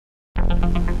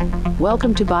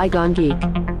Welcome to Bygone Geek.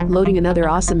 Loading another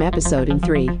awesome episode in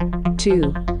 3,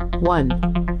 2,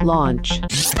 1, launch.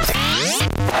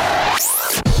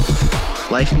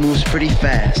 Life moves pretty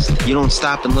fast. You don't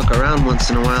stop and look around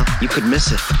once in a while, you could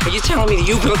miss it. Are you telling me that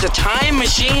you built a time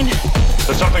machine?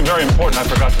 There's something very important I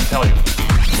forgot to tell you.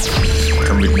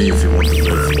 Come with me if you want to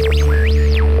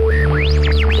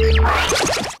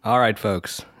live. All right,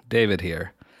 folks. David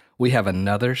here. We have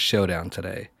another showdown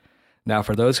today. Now,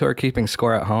 for those who are keeping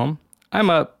score at home, I'm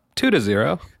up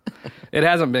 2-0. It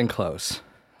hasn't been close.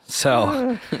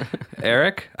 So,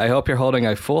 Eric, I hope you're holding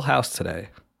a full house today.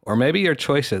 Or maybe your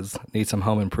choices need some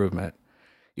home improvement.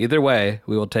 Either way,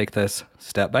 we will take this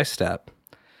step by step.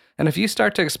 And if you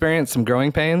start to experience some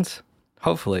growing pains,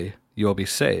 hopefully you will be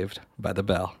saved by the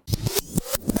bell.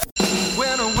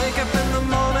 When I wake up in the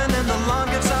morning and the alarm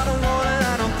gets out of warning,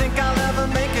 I don't think I'll ever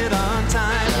make it on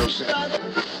time.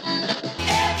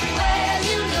 Everywhere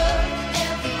you look,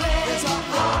 everywhere it's a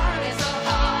heart,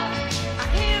 I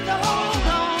hand to hold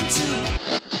on to.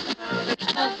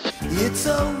 It's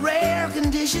a rare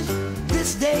condition,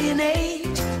 this day and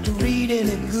age, to read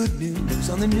any good news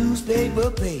on the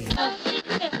newspaper page.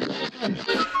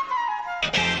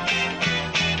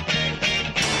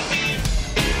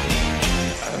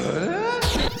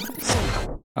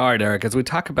 All right, Eric, as we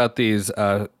talk about these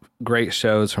great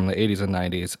shows from the 80s and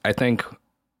 90s, I think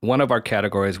one of our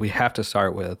categories we have to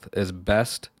start with is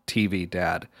Best TV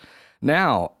Dad.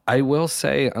 Now, I will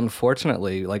say,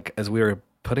 unfortunately, like as we were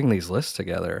putting these lists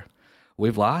together,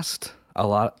 we've lost a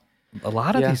lot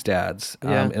of these dads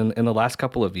in the last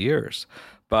couple of years.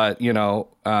 But, you know,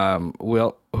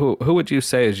 who would you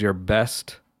say is your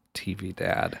best TV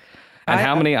dad? And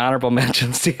how many honorable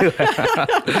mentions do you have?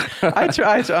 I'm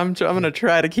going to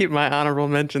try to keep my honorable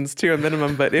mentions to a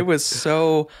minimum, but it was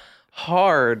so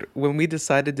hard when we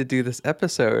decided to do this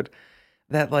episode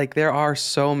that, like, there are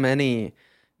so many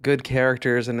good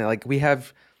characters, and, like, we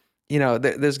have, you know,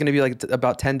 there's going to be, like,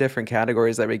 about 10 different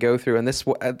categories that we go through, and this,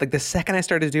 like, the second I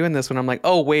started doing this one, I'm like,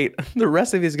 oh, wait, the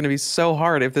rest of these are going to be so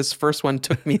hard if this first one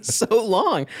took me so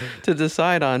long to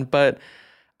decide on, but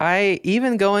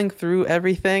even going through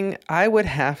everything, I would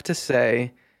have to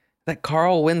say that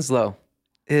Carl Winslow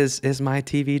is my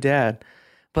TV dad.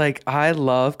 Like, I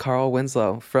love Carl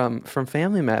Winslow from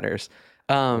Family Matters.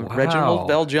 Wow. Reginald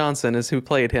Bell Johnson is who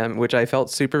played him, which I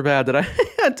felt super bad that I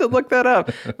had to look that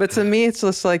up. But to me, it's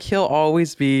just like he'll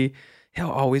always be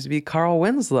Carl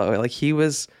Winslow. Like, he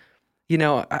was, you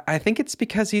know, I think it's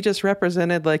because he just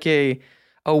represented like a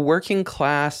working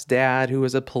class dad who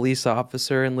was a police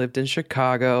officer and lived in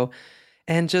Chicago,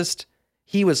 and just,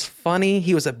 he was funny.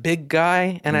 He was a big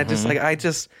guy. And I feel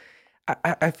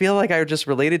like I just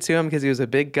related to him because he was a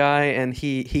big guy, and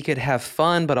he could have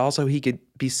fun, but also he could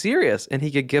be serious, and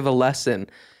he could give a lesson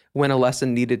when a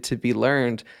lesson needed to be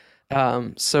learned.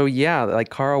 So yeah, like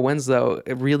Carl Winslow,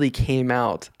 it really came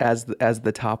out as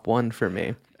the top one for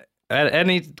me.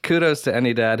 Any kudos to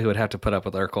any dad who would have to put up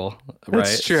with Urkel, right?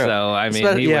 That's true. So, I mean,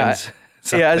 he wins.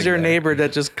 Yeah, as your neighbor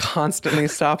that just constantly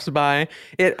stops by.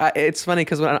 It's funny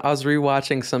because when I was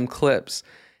rewatching some clips,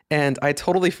 and I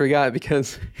totally forgot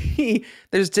because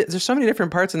there's so many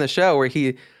different parts in the show where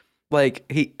his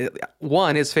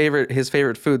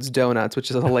favorite food's donuts, which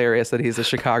is hilarious that he's a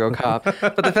Chicago cop.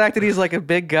 But the fact that he's like a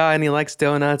big guy and he likes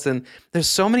donuts, and there's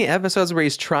so many episodes where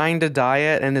he's trying to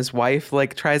diet and his wife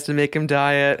like tries to make him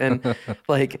diet, and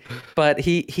like, but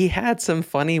he had some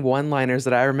funny one-liners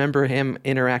that I remember him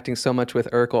interacting so much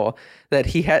with Urkel that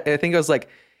he had. I think it was like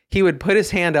he would put his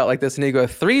hand out like this and he'd go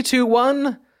 3, 2,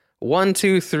 1, 1,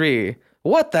 2, 3.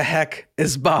 What the heck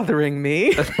is bothering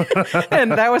me?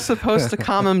 And that was supposed to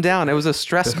calm him down. It was a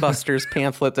Stress Busters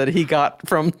pamphlet that he got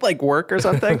from like work or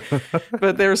something.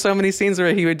 But there were so many scenes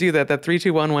where he would do that 3,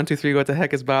 2, 1, 1, 2, 3, what the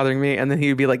heck is bothering me? And then he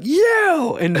would be like,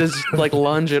 yo, and just like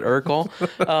lunge at Urkel.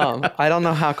 I don't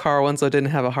know how Carl Winslow didn't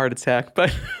have a heart attack,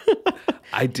 but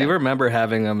I do remember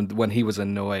having him when he was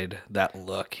annoyed, that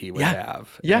look he would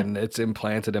have. Yeah. And it's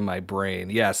implanted in my brain.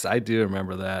 Yes, I do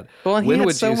remember that. Well, and he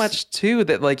had so much too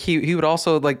that like he would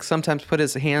also like sometimes put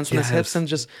his hands on his hips and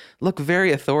just look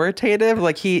very authoritative.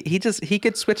 Like he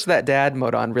could switch that dad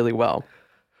mode on really well.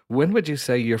 When would you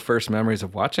say your first memories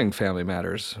of watching Family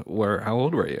Matters were? How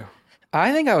old were you?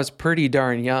 I think I was pretty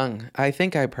darn young. I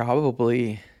think I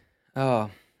probably, I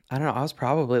don't know. I was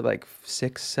probably like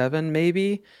 6, 7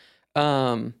 maybe.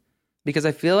 Because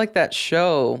I feel like that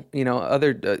show, you know,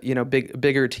 other,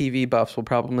 bigger TV buffs will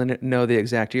probably know the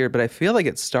exact year, but I feel like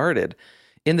it started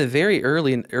in the very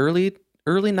early 90s.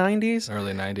 Early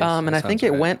 90s. And I think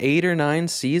it went 8 or 9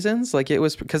 seasons. Like, it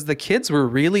was because the kids were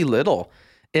really little.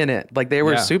 in it. Like they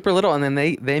were Yeah. super little, and then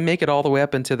they make it all the way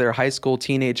up into their high school,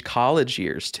 teenage, college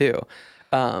years too.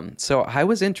 So I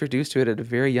was introduced to it at a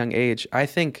very young age. I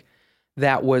think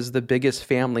that was the biggest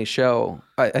family show.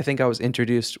 I think I was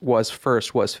introduced was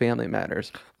Family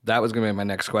Matters. That was going to be my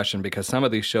next question, because some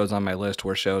of these shows on my list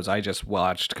were shows I just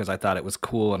watched because I thought it was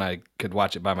cool and I could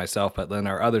watch it by myself. But then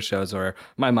there are other shows where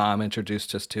my mom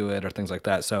introduced us to it or things like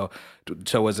that. So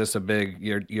was this a big,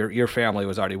 your family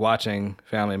was already watching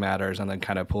Family Matters and then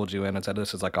kind of pulled you in and said,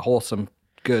 this is like a wholesome,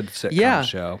 good sitcom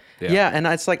show. Yeah. And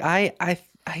it's like, I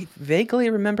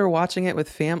vaguely remember watching it with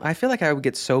fam. I feel like I would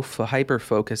get so hyper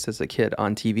focused as a kid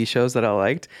on TV shows that I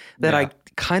liked that I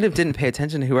kind of didn't pay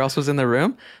attention to who else was in the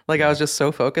room. Like I was just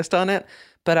so focused on it.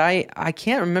 But I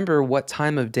can't remember what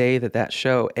time of day that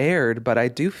show aired, but I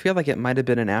do feel like it might have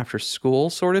been an after school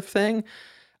sort of thing.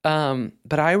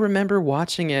 But I remember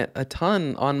watching it a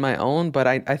ton on my own, but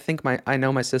I think I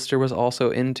know my sister was also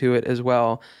into it as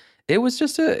well. It was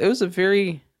just it was a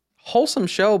very wholesome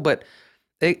show, but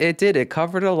it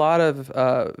covered a lot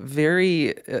of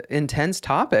very intense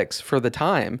topics for the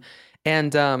time.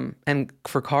 And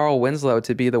for Carl Winslow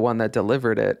to be the one that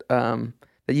delivered it,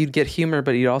 that you'd get humor,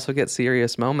 but you'd also get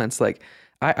serious moments. Like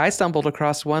I stumbled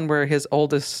across one where his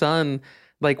oldest son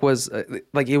was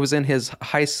in his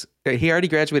he already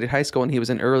graduated high school and he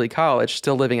was in early college,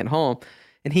 still living at home,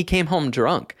 and he came home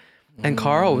drunk. And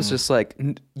Carl was just like,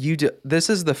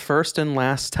 this is the first and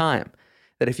last time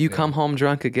that if you come home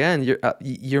drunk again,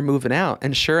 you're moving out.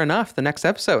 And sure enough, the next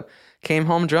episode, came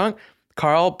home drunk,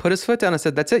 Carl put his foot down and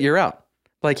said, that's it, you're out.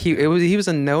 Like he was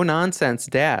a no nonsense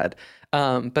dad.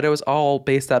 But it was all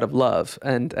based out of love.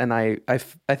 And I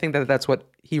think that's what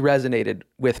he resonated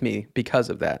with me because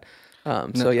of that.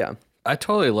 So yeah. I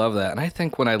totally love that. And I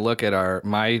think when I look at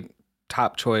my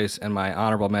top choice and my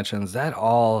honorable mentions, that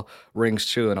all rings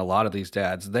true in a lot of these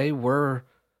dads. They were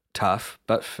tough,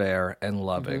 but fair and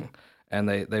loving. Mm-hmm. And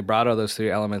they brought all those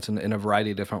three elements in a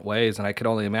variety of different ways. And I could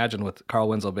only imagine with Carl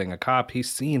Winslow being a cop, he's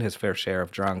seen his fair share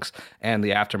of drunks and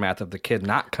the aftermath of the kid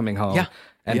not coming home. Yeah.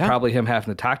 And probably him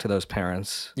having to talk to those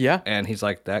parents. Yeah. And he's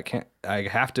like, I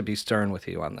have to be stern with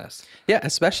you on this. Yeah,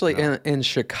 especially in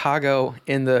Chicago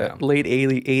in the late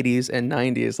 80s and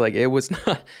 90s. Like it was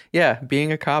not,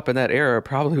 being a cop in that era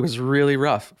probably was really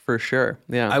rough for sure.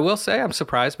 Yeah. I will say I'm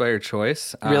surprised by your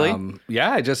choice. Really?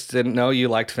 I just didn't know you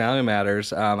liked Family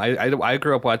Matters. I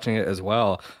grew up watching it as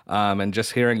well. And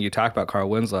just hearing you talk about Carl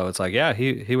Winslow, it's like,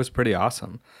 he was pretty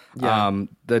awesome. Yeah.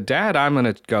 The dad I'm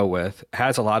going to go with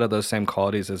has a lot of those same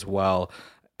qualities as well.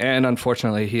 And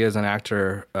unfortunately, he is an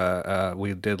actor.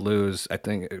 We did lose, I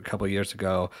think, a couple of years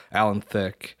ago, Alan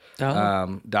Thicke,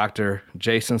 Dr.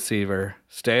 Jason Seaver,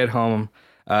 stay-at-home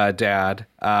dad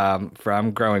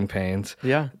from Growing Pains.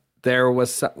 Yeah. There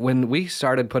was, when we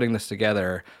started putting this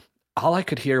together, all I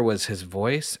could hear was his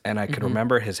voice, and I could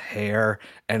remember his hair,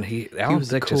 and Alan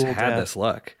Thicke just had this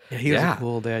look. Yeah, he was a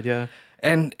cool dad, yeah.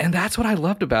 And that's what I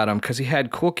loved about him, because he had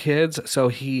cool kids, so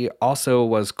he also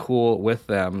was cool with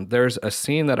them. There's a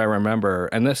scene that I remember,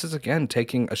 and this is, again,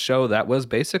 taking a show that was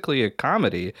basically a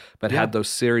comedy, but had those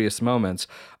serious moments.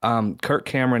 Kirk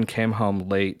Cameron came home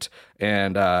late,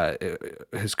 and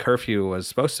his curfew was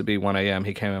supposed to be 1 a.m.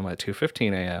 He came home at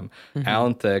 2:15 a.m.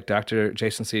 Alan Thicke, Dr.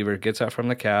 Jason Seaver, gets up from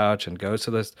the couch and goes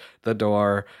to the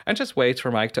door and just waits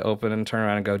for Mike to open and turn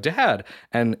around and go, Dad.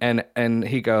 And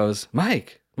he goes,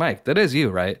 Mike, that is you,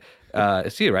 right?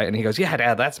 It's you, right? And he goes, yeah,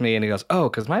 Dad, that's me. And he goes, oh,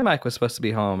 because my Mike was supposed to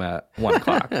be home at 1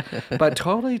 o'clock. But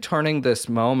totally turning this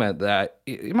moment that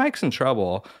Mike's in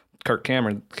trouble, Kirk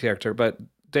Cameron character, but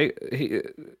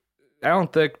Alan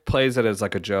Thicke plays it as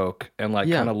like a joke and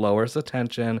kind of lowers the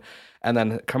tension. And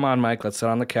then, come on, Mike, let's sit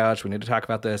on the couch. We need to talk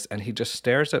about this. And he just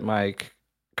stares at Mike,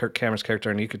 Kirk Cameron's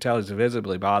character, and you could tell he's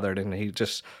visibly bothered. And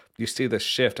you see this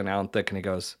shift in Alan Thicke, and he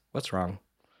goes, what's wrong?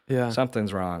 Yeah.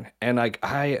 Something's wrong. And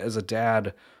I, as a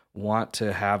dad, want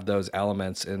to have those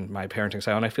elements in my parenting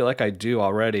style. And I feel like I do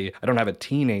already. I don't have a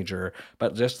teenager,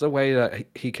 but just the way that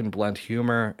he can blend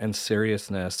humor and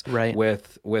seriousness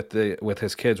with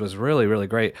his kids was really, really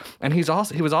great. And he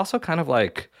was also kind of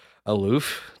like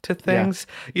aloof to things,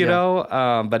 you know,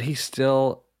 but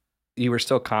you were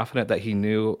still confident that he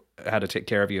knew how to take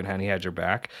care of you and he had your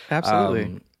back.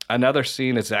 Absolutely. Another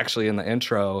scene is actually in the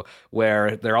intro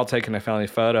where they're all taking a family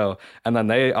photo, and then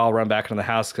they all run back into the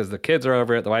house because the kids are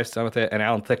over it, the wife's done with it, and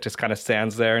Alan Thicke just kind of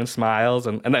stands there and smiles,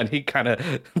 and then he kind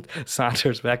of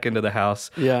saunters back into the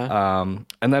house. Yeah.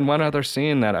 And then one other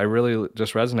scene that I really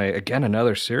just resonate, again,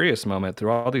 another serious moment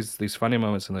through all these funny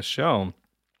moments in the show.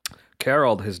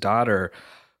 Carol, his daughter,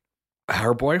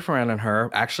 her boyfriend and her,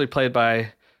 actually played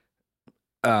by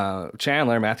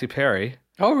Chandler, Matthew Perry,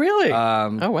 Oh, really?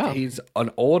 Oh, wow. He's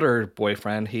an older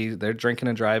boyfriend. They're drinking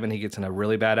and driving. He gets in a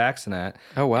really bad accident.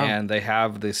 Oh, wow. And they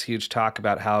have this huge talk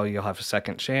about how you'll have a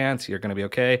second chance. You're going to be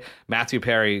okay. Matthew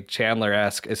Perry,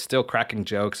 Chandler-esque, is still cracking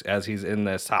jokes as he's in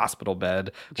this hospital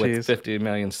bed with 50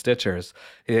 million stitchers.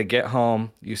 They get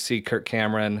home. You see Kirk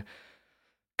Cameron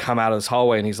come out of this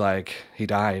hallway, and he's like, he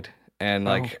died. And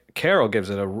like Carol gives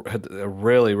it a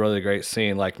really, really great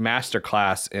scene, like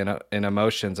masterclass in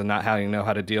emotions and not how you know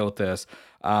how to deal with this.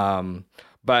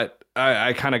 But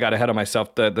I kind of got ahead of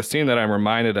myself. The scene that I'm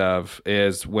reminded of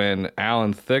is when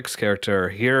Alan Thicke's character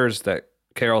hears that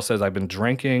Carol says, I've been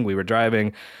drinking, we were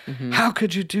driving. Mm-hmm. How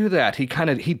could you do that? He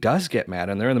does get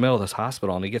mad, and they're in the middle of this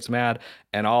hospital, and he gets mad,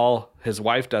 and all his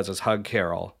wife does is hug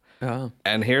Carol. Oh.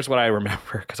 And here's what I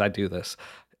remember, because I do this.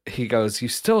 He goes, you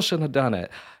still shouldn't have done it.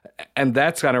 And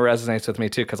that's kind of resonates with me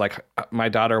too, because like my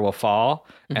daughter will fall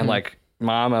and like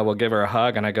mama will give her a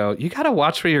hug, and I go, you got to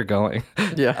watch where you're going.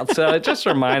 Yeah. So it just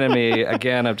reminded me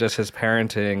again of just his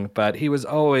parenting, but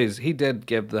he did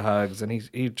give the hugs, and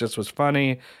he just was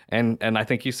funny. And I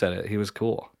think you said it, he was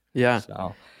cool. Yeah.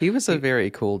 So he was a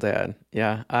very cool dad.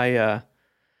 Yeah.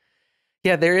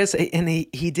 Yeah, there is, and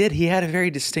he had a very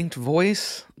distinct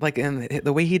voice, like, and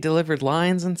the way he delivered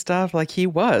lines and stuff, like he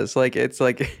was, like, it's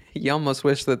like, you almost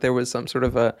wish that there was some sort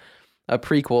of a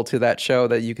prequel to that show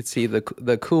that you could see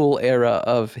the cool era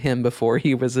of him before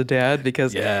he was a dad,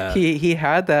 because he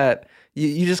had that,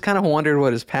 you just kind of wondered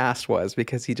what his past was,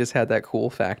 because he just had that cool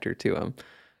factor to him.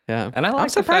 Yeah. And I'm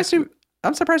surprised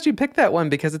you picked that one,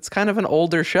 because it's kind of an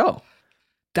older show.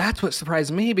 That's what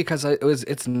surprised me, because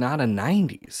it's not a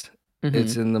 90s. Mm-hmm.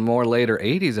 It's in the more later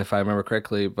 80s, if I remember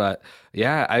correctly. But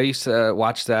yeah, I used to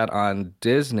watch that on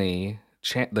Disney,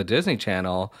 the Disney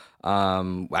Channel.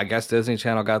 I guess Disney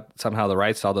Channel got somehow the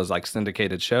rights to all those like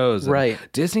syndicated shows. Right.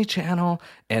 Disney Channel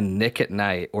and Nick at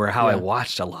Night were how I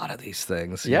watched a lot of these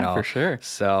things. You know? For sure.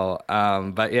 So,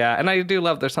 but yeah, and I do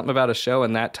love, there's something about a show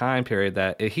in that time period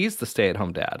that he's the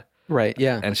stay-at-home dad. Right,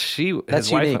 yeah. And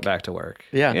his wife went back to work.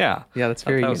 Yeah. Yeah. Yeah, that's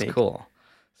very unique. That was cool.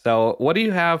 So what do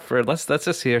you have for, let's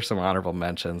just hear some honorable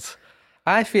mentions.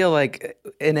 I feel like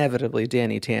inevitably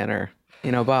Danny Tanner,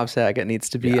 Bob Saget needs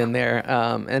to be in there.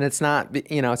 And it's not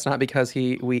because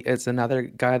it's another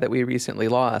guy that we recently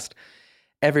lost.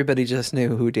 Everybody just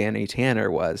knew who Danny Tanner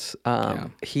was.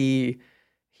 He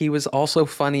was also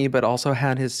funny, but also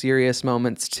had his serious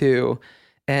moments too.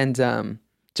 And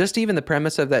just even the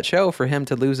premise of that show, for him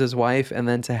to lose his wife and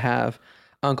then to have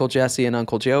Uncle Jesse and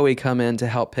Uncle Joey come in to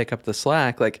help pick up the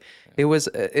slack. Like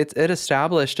it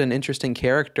established an interesting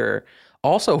character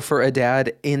also for a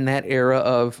dad in that era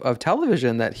of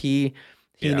television, that he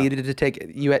needed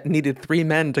to needed 3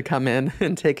 men to come in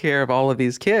and take care of all of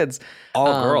these kids.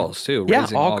 All girls too. Yeah.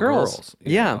 All girls.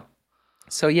 Yeah.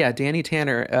 So yeah, Danny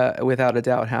Tanner, without a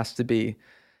doubt has to be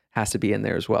in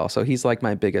there as well. So he's like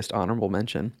my biggest honorable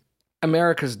mention.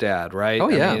 America's dad, right? Oh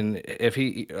yeah. I mean, if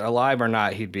he alive or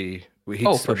not, he'd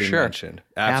for sure. Mentioned.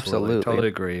 Absolutely. Totally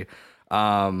agree.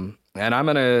 And I'm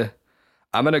gonna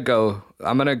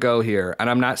go here, and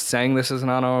I'm not saying this is an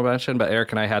honorable mention, but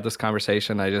Eric and I had this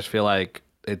conversation. I just feel like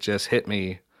it just hit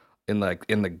me in the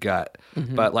gut.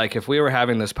 Mm-hmm. But like, if we were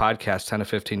having this podcast 10 to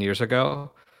 15 years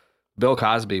ago, Bill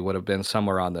Cosby would have been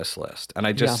somewhere on this list. And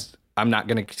I'm not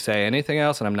going to say anything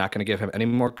else, and I'm not going to give him any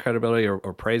more credibility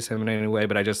or praise him in any way.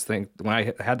 But I just think when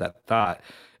I had that thought,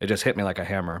 it just hit me like a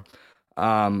hammer.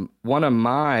 One of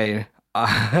my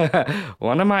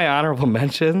honorable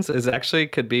mentions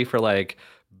could be for like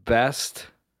best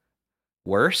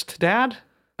worst dad.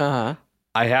 I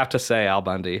have to say Al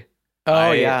Bundy.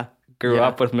 I grew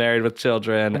up with Married with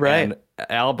Children, right? And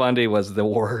Al Bundy was the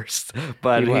worst,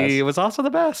 but he was also the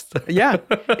best. Yeah,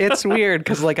 it's weird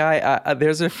because like I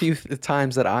there's a few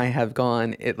times that I have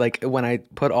gone like when I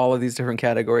put all of these different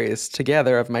categories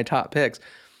together of my top picks.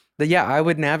 But I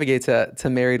would navigate to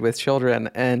Married with Children,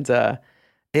 and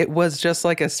it was just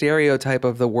like a stereotype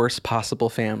of the worst possible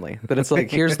family. But it's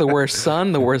like, here's the worst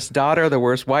son, the worst daughter, the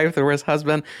worst wife, the worst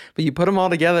husband. But you put them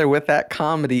all together with that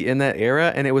comedy in that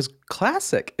era, and it was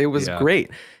classic. It was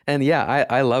great. And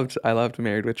I loved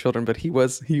Married with Children, but he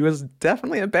was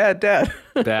definitely a bad dad.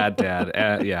 Bad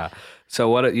dad. Yeah. So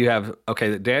what you have?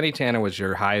 Okay, Danny Tanner was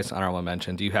your highest honorable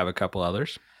mention. Do you have a couple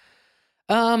others?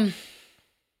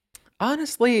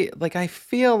 Honestly, like I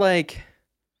feel like,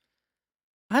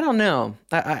 I don't know.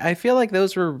 I feel like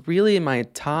those were really my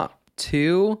top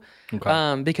 2.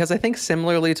 Okay. Because I think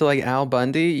similarly to like Al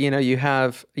Bundy, you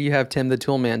have Tim the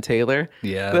Toolman Taylor.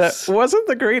 Yes. That wasn't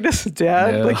the greatest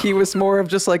dad. No. Like he was more of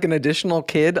just like an additional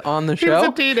kid on the show. He was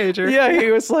a teenager. Yeah, he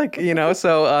was like,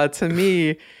 so to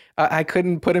me, I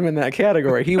couldn't put him in that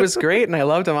category. He was great, and I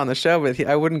loved him on the show, but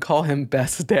I wouldn't call him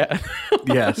best dad.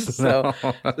 Yes. So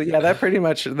yeah, that pretty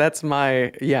much, that's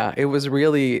my, yeah, it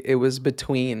was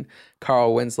between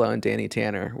Carl Winslow and Danny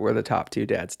Tanner were the top two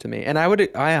dads to me. And I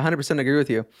 100% agree with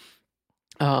you.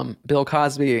 Bill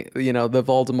Cosby, the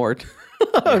Voldemort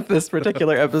of this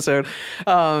particular episode.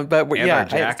 But And yeah, our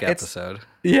Jack episode.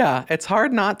 Yeah, it's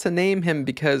hard not to name him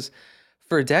because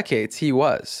for decades he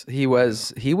was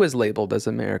labeled as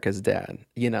America's dad,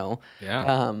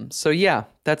 Yeah. So yeah,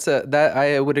 that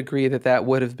I would agree that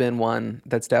would have been one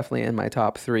that's definitely in my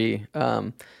top three.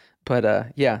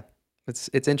 But yeah,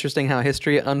 it's interesting how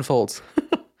history unfolds.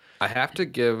 I have to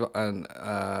give an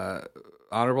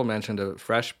honorable mention to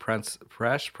Fresh Prince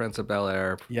of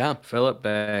Bel-Air. Yeah. Philip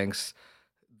Banks.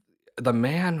 The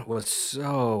man was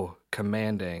so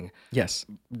commanding. Yes.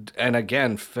 And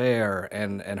again, fair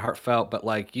and heartfelt, but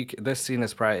this scene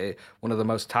is probably one of the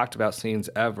most talked about scenes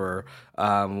ever.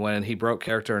 When he broke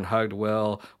character and hugged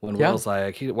Will, when Will's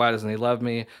like, why doesn't he love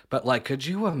me? But could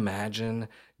you imagine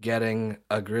getting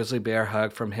a grizzly bear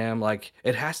hug from him?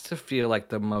 It has to feel like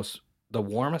the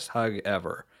warmest hug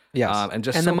ever. Yes. And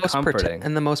just so comforting.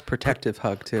 And the most protective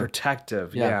hug too.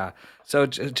 Protective, yeah. So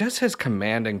just his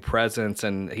commanding presence,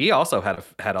 and he also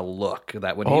had a look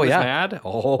that when he was mad,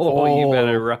 you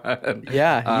better run.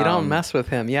 Yeah, you don't mess with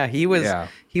him. Yeah, he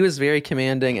was very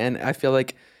commanding, and I feel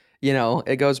like,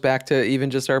 it goes back to even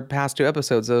just our past two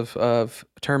episodes of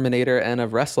Terminator and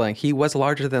of wrestling. He was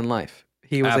larger than life.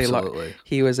 He was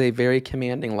he was a very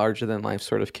commanding, larger than life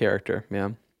sort of character.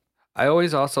 Yeah. I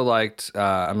always also liked,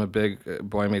 I'm a big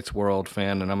Boy Meets World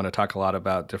fan, and I'm going to talk a lot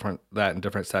about that in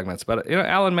different segments. But,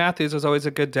 Alan Matthews was always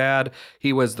a good dad.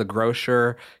 He was the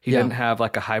grocer. He didn't have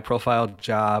a high profile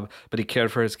job, but he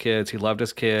cared for his kids. He loved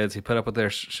his kids. He put up with their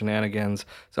shenanigans.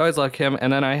 So I always like him.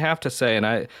 And then I have to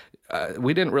say,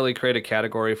 we didn't really create a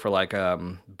category for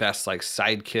best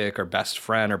sidekick or best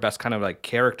friend or best kind of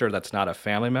character that's not a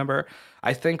family member.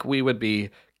 I think we would be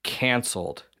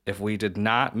canceled if we did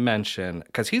not mention,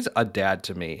 because he's a dad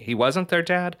to me. He wasn't their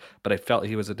dad, but I felt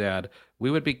he was a dad. We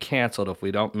would be canceled if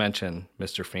we don't mention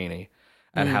Mr. Feeney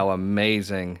and how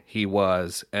amazing he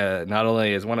was. Not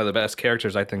only is one of the best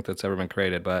characters I think that's ever been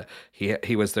created, but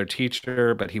he was their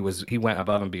teacher, but he went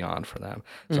above and beyond for them.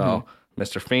 So,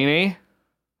 Mr. Feeney,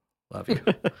 love you.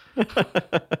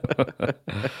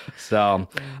 So,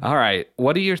 all right.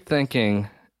 What are you thinking?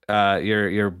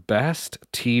 Your best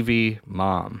TV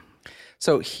mom?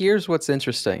 So here's what's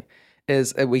interesting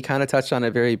is we kind of touched on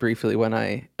it very briefly when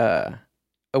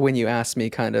you asked me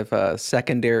kind of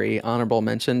secondary honorable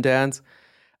mention dads.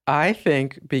 I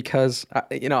think because,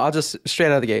 I'll just straight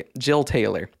out of the gate, Jill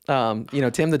Taylor, Tim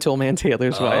the Toolman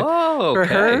Taylor's wife, for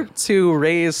her to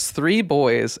raise three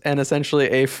boys and essentially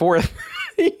a fourth,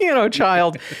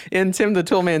 child in Tim the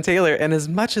Toolman Taylor. And as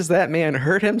much as that man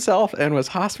hurt himself and was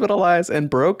hospitalized and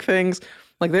broke things,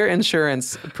 their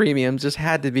insurance premiums just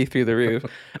had to be through the roof.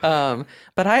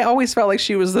 But I always felt like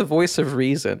she was the voice of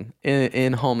reason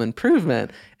in Home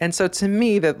Improvement. And so to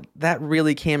me, that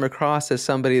really came across as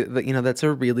somebody that, that's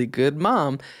a really good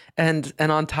mom. And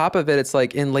on top of it, it's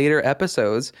in later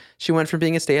episodes, she went from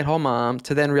being a stay-at-home mom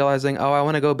to then realizing, I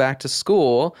want to go back to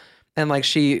school. And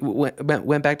she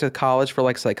went back to college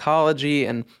for psychology,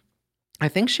 and I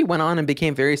think she went on and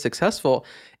became very successful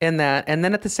in that. And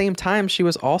then at the same time, she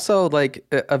was also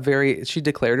she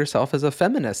declared herself as a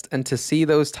feminist. And to see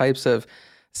that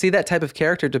type of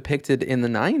character depicted in the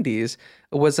 90s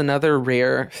was another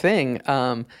rare thing.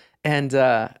 And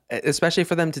especially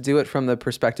for them to do it from the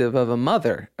perspective of a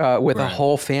mother with a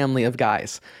whole family of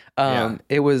guys.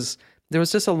 There was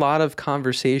just a lot of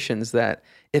conversations that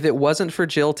if it wasn't for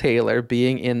Jill Taylor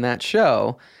being in that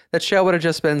show would have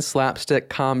just been slapstick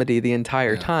comedy the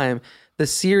entire time. The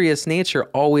serious nature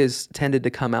always tended to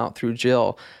come out through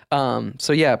Jill.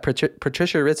 So yeah,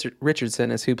 Patricia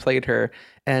Richardson is who played her.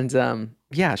 And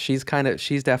she's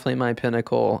definitely my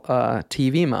pinnacle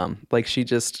TV mom.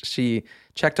 She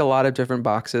checked a lot of different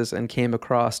boxes and came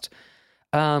across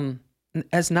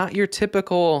as not your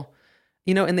typical,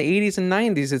 in the 80s and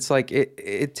 90s, it's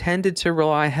it tended to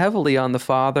rely heavily on the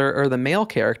father or the male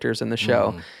characters in the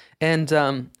show.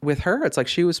 And with her, it's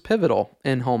she was pivotal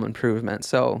in Home Improvement.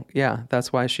 So yeah,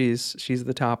 that's why she's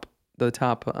the top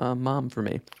mom for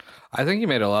me. I think you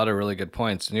made a lot of really good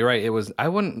points, and you're right. It was, I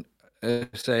wouldn't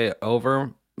say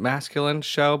over masculine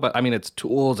show, but I mean it's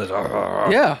tools. It's,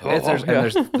 and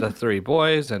there's the three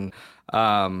boys, and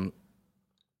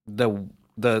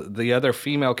the other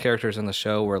female characters in the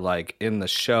show were in the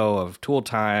show of Tool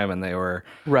Time, and they were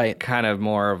kind of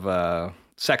more of a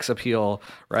sex appeal,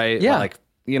 right? Yeah.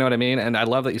 You know what I mean? And I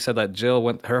love that you said that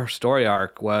Jill her story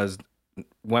arc was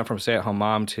went from stay-at-home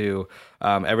mom to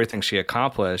everything she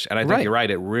accomplished. And I think you're right.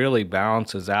 It really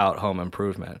balances out Home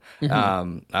Improvement.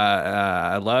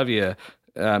 I love you,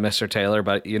 Mr. Taylor,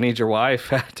 but you need your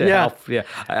wife to help. Yeah.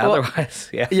 Otherwise,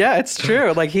 Yeah, it's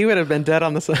true. Like he would have been dead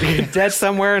on the dead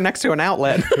somewhere next to an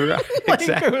outlet. Right, Like,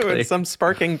 exactly. with some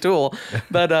sparking tool.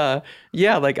 But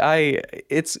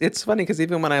it's funny because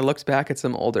even when I looked back at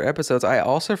some older episodes, I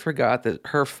also forgot that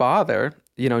her father,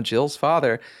 Jill's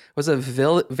father, was a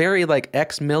very like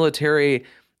ex-military,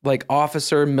 like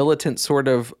officer, militant sort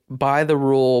of by the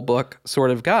rule book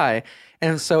sort of guy.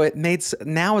 And so it made,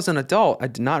 now as an adult, I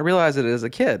did not realize it as a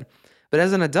kid, but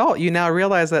as an adult, you now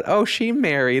realize that, she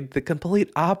married the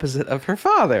complete opposite of her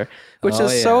father, which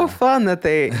is so fun that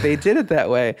they did it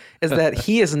that way, is that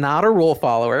he is not a rule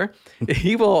follower.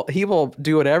 He will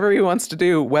do whatever he wants to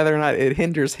do, whether or not it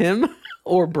hinders him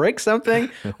or breaks something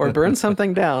or burns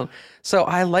something down. So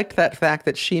I liked that fact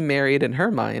that she married, in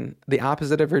her mind, the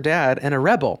opposite of her dad and a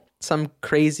rebel, some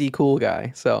crazy cool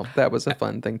guy. So that was a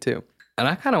fun thing too. And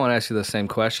I kind of want to ask you the same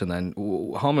question then.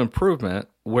 Home Improvement,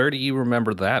 where do you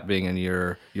remember that being in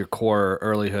your core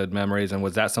earlyhood memories? And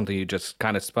was that something you just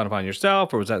kind of spun upon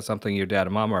yourself, or was that something your dad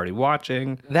and mom were already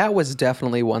watching? That was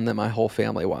definitely one that my whole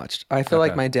family watched. I feel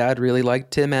like my dad really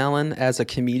liked Tim Allen as a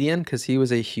comedian because he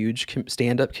was a huge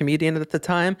stand-up comedian at the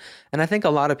time. And I think a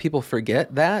lot of people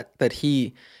forget that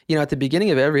he, at the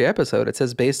beginning of every episode, it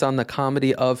says based on the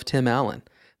comedy of Tim Allen.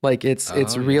 Like it's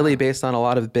really based on a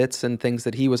lot of bits and things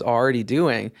that he was already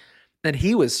doing. And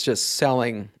he was just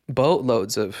selling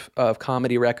boatloads of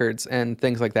comedy records and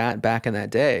things like that back in that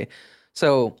day.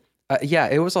 So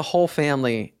it was a whole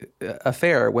family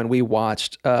affair when we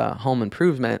watched Home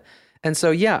Improvement. And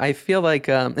so, I feel like,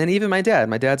 and even my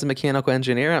dad's a mechanical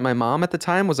engineer, and my mom at the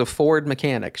time was a Ford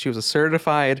mechanic. She was a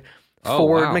certified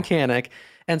Ford mechanic.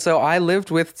 And so I lived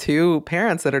with two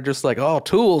parents that are just like,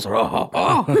 tools, they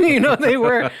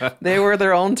were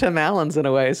their own Tim Allens in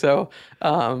a way. So,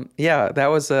 that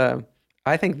was,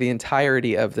 I think the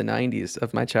entirety of the 90s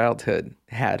of my childhood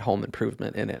had Home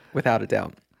Improvement in it, without a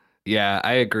doubt. Yeah,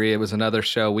 I agree. It was another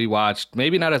show we watched,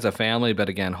 maybe not as a family, but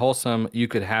again, wholesome. You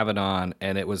could have it on,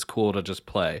 and it was cool to just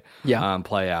play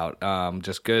out.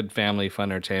 Just good family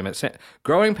fun entertainment.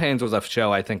 Growing Pains was a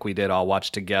show I think we did all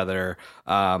watch together.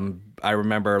 I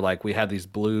remember like we had these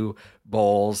blue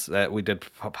bowls that we did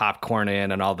popcorn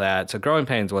in and all that. So Growing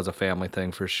Pains was a family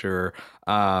thing for sure.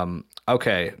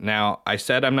 Okay, now I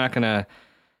said I'm not going to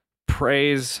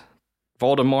praise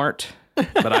Voldemort,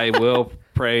 but I will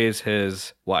praise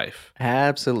his wife.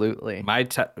 Absolutely. My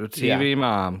TV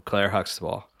mom, Claire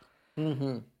Huxtable.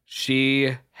 Mm-hmm.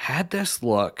 She had this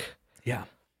look. Yeah.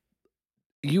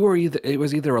 It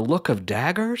was either a look of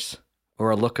daggers or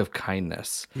a look of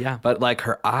kindness. Yeah. But like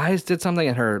her eyes did something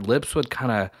and her lips would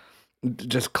kind of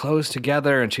just close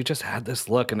together, and she just had this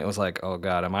look, and it was like, oh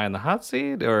God, am I in the hot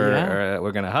seat or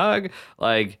we're going to hug?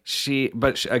 Like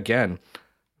again,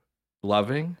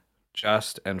 loving,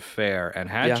 just and fair, and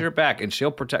had your back, and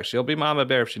she'll be Mama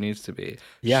Bear if she needs to be.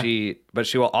 Yeah. But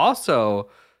she will also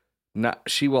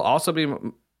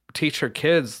teach her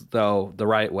kids though the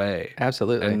right way.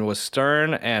 Absolutely. And was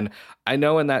stern. And I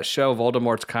know in that show,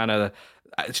 Voldemort's kind of,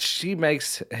 she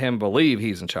makes him believe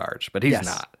he's in charge, but he's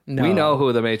not. No. We know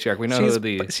who the matriarch. We know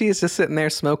she's just sitting there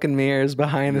smoking mirrors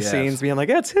behind the scenes, being like,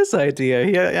 "That's his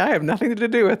idea. I have nothing to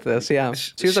do with this." Yeah,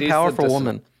 she was a powerful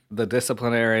woman. The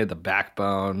disciplinary, the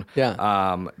backbone.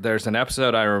 Yeah. There's an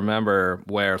episode I remember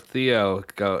where Theo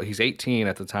he's 18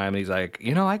 at the time, and he's like,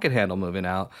 I could handle moving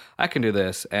out. I can do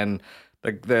this. And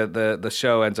the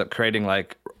show ends up creating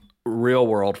like real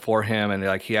world for him, and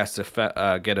like he has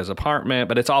to get his apartment,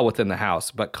 but it's all within the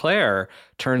house. But Claire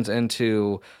turns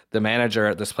into the manager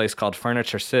at this place called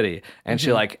Furniture City, and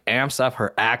she like amps up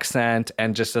her accent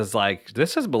and just is like,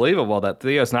 this is believable that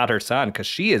Theo's not her son, because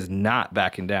she is not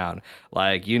backing down.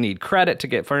 Like, you need credit to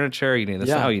get furniture, you need this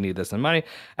now, you need this and money.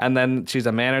 And then she's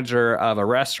a manager of a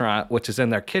restaurant which is in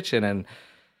their kitchen, and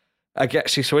again,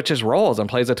 she switches roles and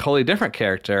plays a totally different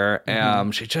character.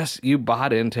 You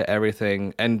bought into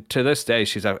everything. And to this day,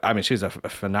 she's a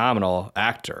phenomenal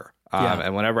actor.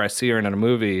 And whenever I see her in a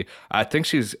movie, I think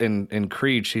she's in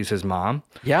Creed, she's his mom.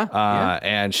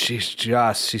 And she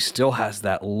still has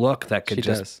that look that could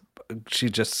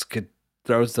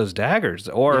throws those daggers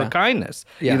or kindness,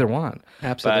 either one.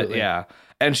 Absolutely. But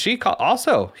and she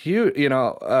also,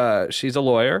 she's a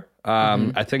lawyer.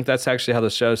 I think that's actually how the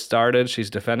show started. She's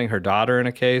defending her daughter in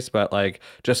a case, but like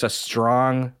just a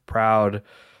strong, proud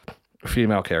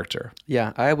female character.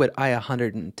 Yeah, I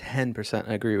 110%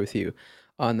 agree with you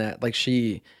on that. Like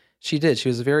she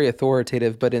was very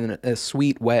authoritative, but in a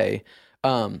sweet way.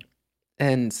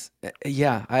 And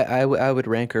yeah, I would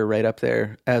rank her right up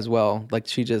there as well. Like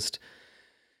she just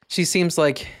seems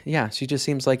like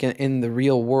in the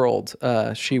real world,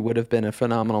 she would have been a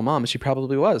phenomenal mom. She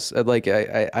probably was. Like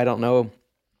I don't know.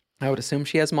 I would assume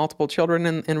she has multiple children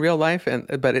in real life,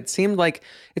 but it seems like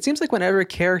whenever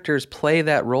characters play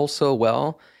that role so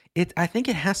well, I think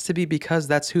it has to be because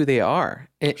that's who they are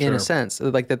in a sense.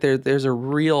 Like that there's a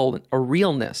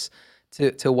realness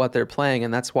to what they're playing,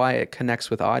 and that's why it connects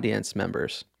with audience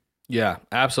members. Yeah,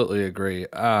 absolutely agree.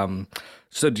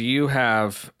 So do you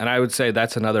have, and I would say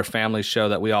that's another family show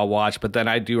that we all watch, but then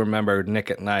I do remember Nick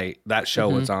at Night. That show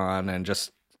was on, and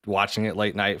just watching it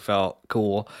late night felt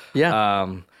cool.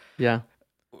 Yeah. Yeah.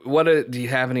 Do you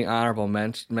have any honorable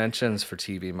mentions for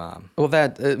TV mom? Well,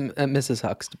 that Mrs.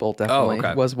 Huxtable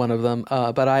definitely was one of them.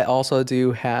 But I also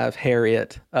do have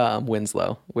Harriet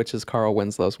Winslow, which is Carl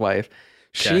Winslow's wife.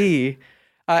 Okay.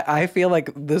 I feel like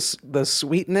the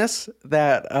sweetness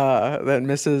that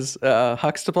Mrs.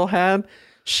 Huxtable had,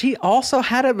 she also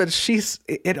had it, but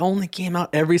it only came out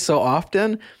every so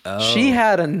often. Oh. She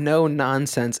had a no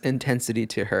nonsense intensity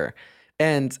to her.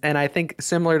 And I think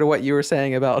similar to what you were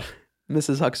saying about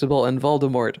Mrs. Huxtable and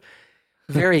Voldemort,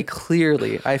 very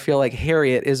clearly, I feel like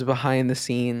Harriet is behind the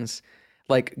scenes,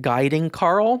 like guiding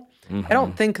Carl. Mm-hmm. I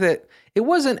don't think that it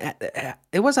wasn't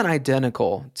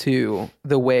identical to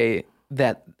the way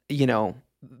that,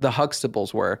 the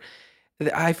Huxtables were.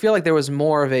 I feel like there was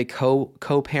more of a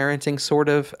co-parenting sort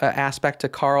of aspect to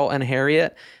Carl and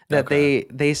Harriet, that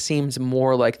they seemed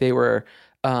more like they were,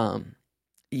 I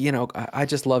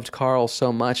just loved Carl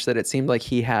so much that it seemed like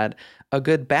he had a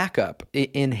good backup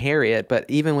in Harriet. But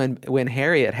even when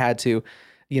Harriet had to,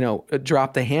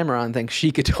 drop the hammer on things, she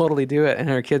could totally do it. And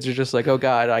her kids are just like, oh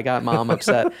God, I got mom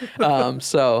upset.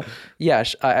 So yeah,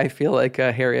 I feel like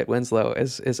Harriet Winslow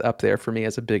is up there for me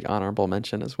as a big honorable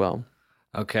mention as well.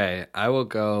 Okay, I will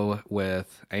go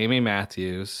with Amy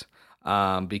Matthews.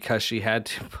 Because she had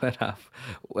to put up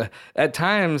at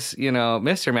times,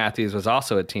 Mr. Matthews was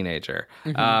also a teenager.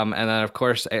 Mm-hmm. And then of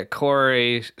course at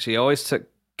Corey, she always took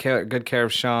good care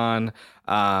of Sean.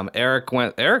 Eric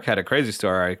had a crazy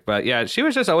story, but yeah, she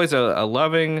was just always a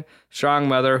loving, strong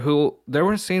mother who, there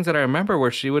were scenes that I remember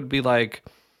where she would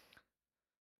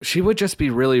just be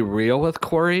really real with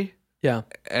Corey. Yeah.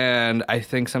 And I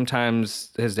think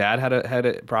sometimes his dad had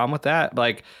a problem with that.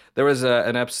 Like there was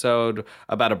an episode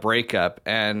about a breakup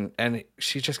and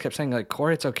she just kept saying like,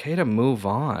 Corey, it's okay to move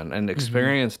on and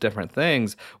experience different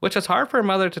things, which is hard for a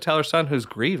mother to tell her son who's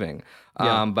grieving.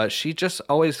 Yeah. But she just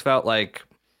always felt like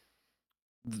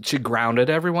she grounded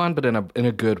everyone, but in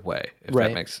a good way, if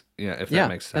that makes sense.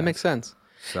 That makes sense.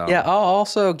 So yeah, I'll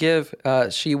also give,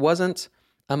 she wasn't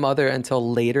a mother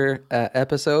until later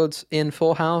episodes in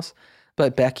Full House,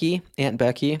 but Aunt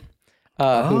Becky,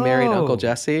 who married Uncle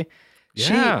Jesse,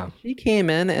 she came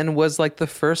in and was like the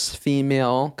first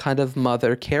female kind of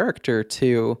mother character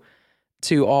to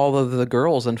all of the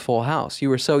girls in Full House. You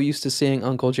were so used to seeing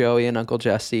Uncle Joey and Uncle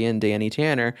Jesse and Danny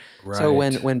Tanner. Right. So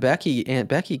when Aunt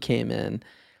Becky came in,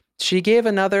 she gave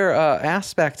another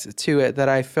aspect to it that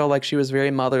I feel like she was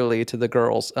very motherly to the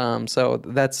girls. So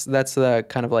that's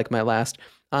kind of like my last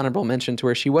honorable mention, to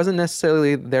where she wasn't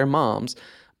necessarily their moms,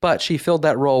 but she filled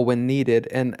that role when needed.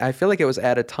 And I feel like it was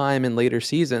at a time in later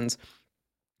seasons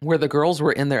where the girls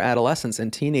were in their adolescence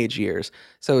and teenage years.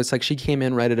 So it's like she came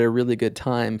in right at a really good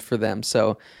time for them.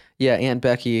 So yeah, Aunt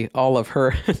Becky, all of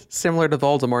her, similar to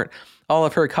Voldemort, all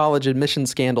of her college admission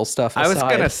scandal stuff aside. I was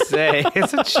going to say,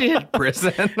 isn't she in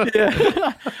prison?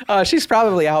 Yeah. She's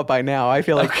probably out by now. I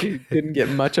feel like she didn't get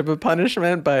much of a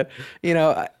punishment, but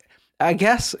I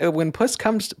guess when push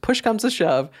comes to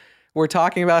shove, we're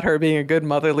talking about her being a good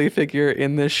motherly figure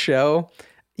in this show.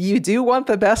 You do want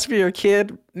the best for your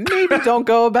kid. Maybe don't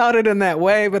go about it in that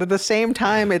way, but at the same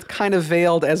time, it's kind of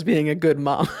veiled as being a good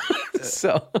mom.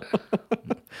 So.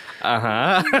 Sure.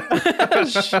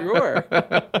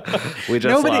 We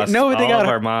just lost all of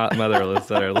our motherless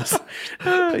that are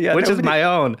listening, which is my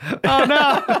own. Oh,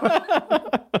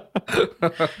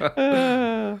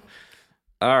 no.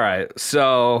 All right.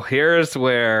 So here's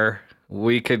where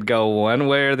we could go one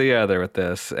way or the other with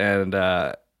this. And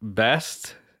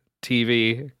best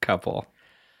TV couple.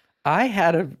 I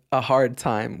had a hard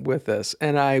time with this,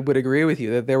 and I would agree with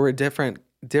you that there were different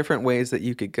ways that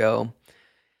you could go.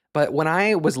 But when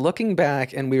I was looking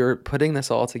back and we were putting this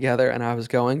all together and I was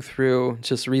going through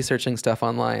just researching stuff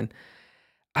online,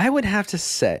 I would have to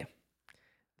say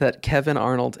that Kevin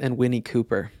Arnold and Winnie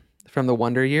Cooper from the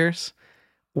Wonder Years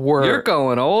were... You're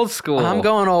going old school. I'm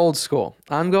going old school.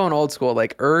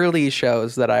 Like early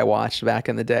shows that I watched back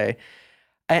in the day.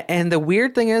 And the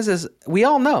weird thing is we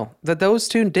all know that those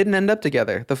two didn't end up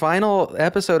together. The final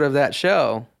episode of that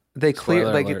show, they clear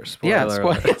Spoiler like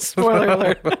alert, spoiler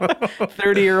alert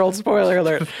 30-year-old spoiler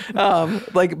alert.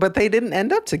 But they didn't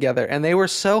end up together, and they were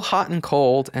so hot and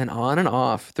cold and on and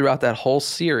off throughout that whole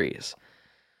series.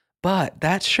 But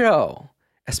that show,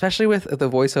 especially with the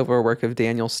voiceover work of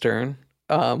Daniel Stern,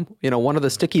 one of the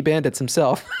sticky bandits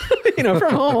himself,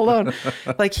 from Home Alone,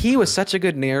 like he was such a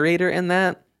good narrator in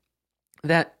that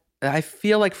I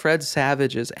feel like Fred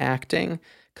Savage's acting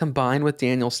combined with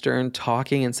Daniel Stern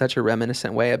talking in such a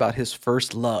reminiscent way about his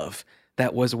first love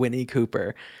that was Winnie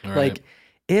Cooper. Right. Like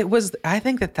it was, I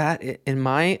think that in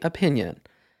my opinion,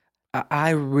 I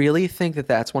really think that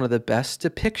that's one of the best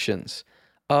depictions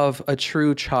of a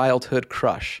true childhood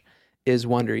crush is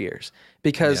Wonder Years,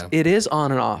 because it is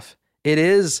on and off. It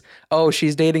is, oh,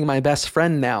 she's dating my best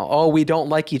friend now. Oh, we don't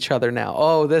like each other now.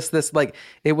 Oh, this, like,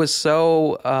 it was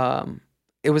so,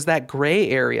 it was that gray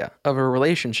area of a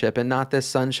relationship and not this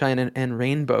sunshine and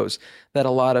rainbows that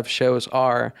a lot of shows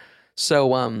are.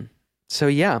 So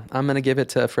yeah, I'm going to give it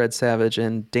to Fred Savage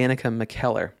and Danica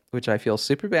McKellar, which I feel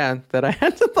super bad that I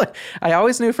had to like. I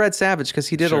always knew Fred Savage because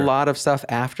he did a lot of stuff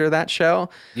after that show.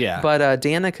 Yeah. But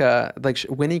Danica, like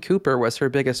Winnie Cooper was her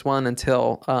biggest one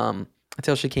until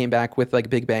she came back with like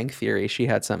Big Bang Theory. She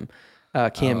had some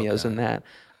cameos in that.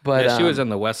 But she was in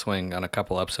The West Wing on a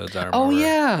couple episodes. I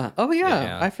remember. Oh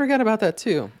yeah. I forgot about that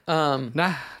too.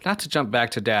 Not to jump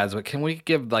back to dads, but can we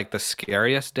give like the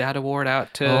scariest dad award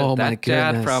out to that goodness.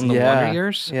 dad from the Wonder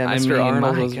Years? Yeah, Mr.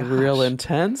 Arnold was real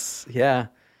intense. Yeah.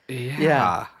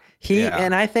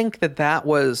 And I think that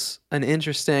was an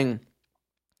interesting,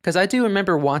 because I do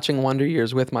remember watching Wonder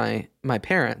Years with my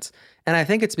parents, and I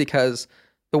think it's because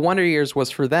the Wonder Years was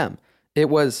for them. It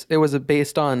was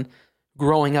based on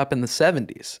growing up in the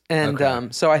 70s.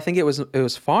 And so I think it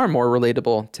was far more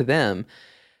relatable to them.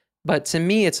 But to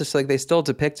me, it's just like they still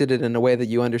depicted it in a way that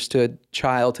you understood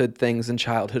childhood things and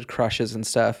childhood crushes and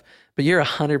stuff. But you're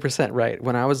 100% right.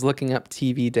 When I was looking up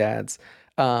TV dads,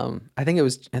 I think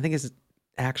his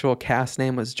actual cast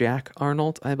name was Jack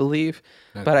Arnold, I believe.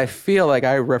 Okay. But I feel like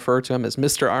I refer to him as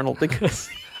Mr. Arnold because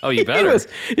oh, you better.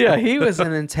 He was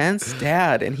an intense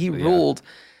dad, and he ruled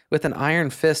with an iron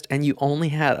fist, and you only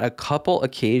had a couple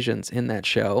occasions in that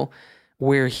show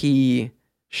where he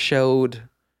showed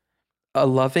a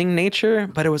loving nature,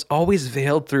 but it was always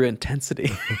veiled through intensity.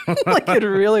 Like it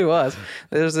really was.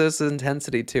 There's this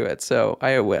intensity to it. So I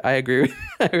agree.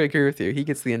 I agree with you. He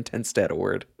gets the intense dad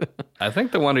award. I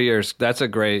think the Wonder Years, that's a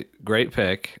great especially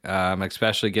pick,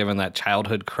 especially given that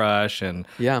childhood crush and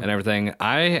everything.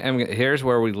 Here's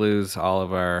where we lose all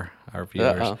of our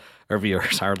viewers.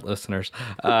 Our listeners.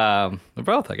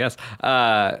 Both, I guess.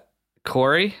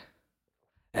 Corey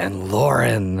and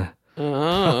Lauren.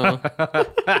 Oh.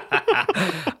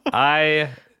 I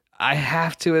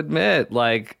have to admit,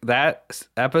 like that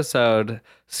episode,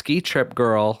 Ski Trip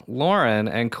Girl, Lauren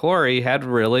and Corey had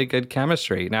really good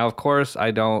chemistry. Now, of course,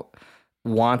 I don't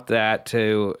want that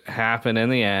to happen in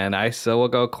the end. I still will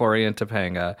go Corey and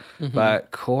Topanga. Mm-hmm.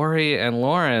 But Corey and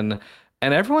Lauren...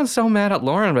 And everyone's so mad at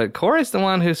Lauren, but Corey's the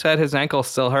one who said his ankle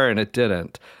still hurt, and it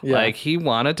didn't. Yeah. Like, he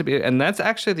wanted to be, and that's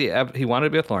actually he wanted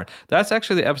to be with Lauren. That's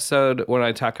actually the episode when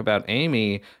I talk about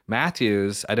Amy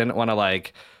Matthews. I didn't want to,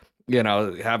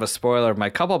 have a spoiler of my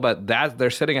couple, but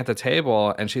they're sitting at the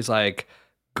table, and she's like,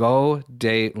 go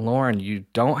date Lauren. You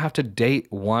don't have to date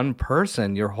one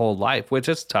person your whole life, which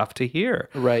is tough to hear.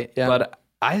 Right, yeah. But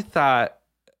I thought,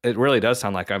 it really does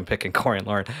sound like I'm picking Corey and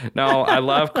Lauren. No, I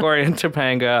love Corey and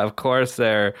Topanga. Of course,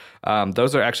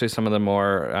 those are actually some of the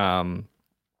more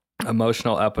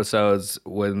emotional episodes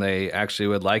when they actually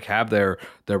would have their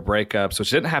breakups,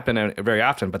 which didn't happen very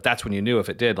often. But that's when you knew if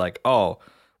it did, oh,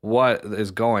 what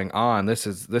is going on? This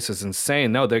is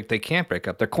insane. No, they can't break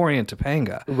up. They're Corey and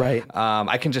Topanga. Right.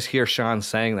 I can just hear Sean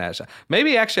saying that.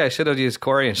 Maybe actually I should have used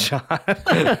Corey and Sean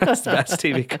as the best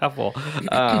TV couple.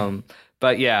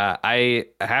 But yeah, I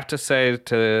have to say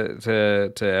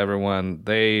to everyone,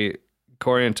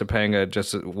 Corey and Topanga,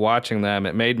 just watching them,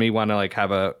 it made me want to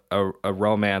have a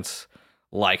romance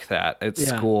like that at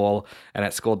school and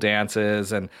at school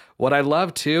dances. And what I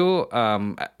love too,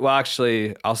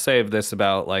 actually, I'll save this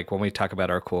about when we talk about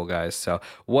our cool guys. So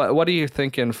what are you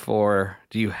thinking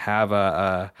do you have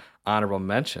a honorable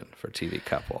mention for TV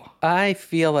couple? I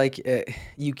feel like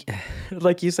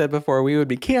like you said before, we would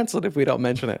be canceled if we don't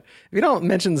mention it. If you don't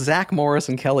mention Zach Morris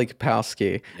and Kelly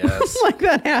Kapowski, yes.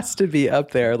 That has to be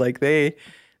up there. They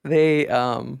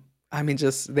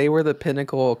were the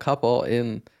pinnacle couple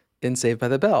in in Saved by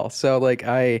the Bell. So like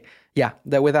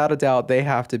that without a doubt they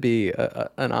have to be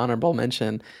an honorable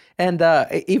mention. And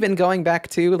even going back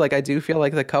to like, I do feel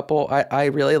like the couple, I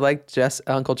really like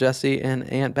Uncle Jesse and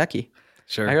Aunt Becky.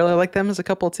 Sure. I really like them as a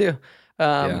couple too.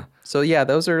 So yeah,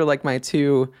 those are like my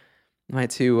two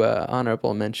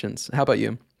honorable mentions. How about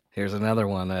you? Here's another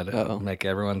one that'll make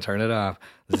everyone turn it off.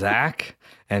 Zach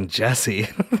and Jesse.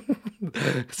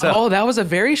 That was a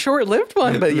very short-lived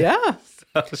one, but yeah.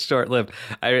 Short-lived.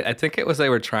 I think it was they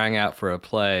were trying out for a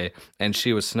play, and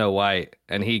she was Snow White,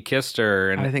 and he kissed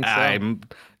her, and I think so.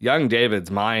 Young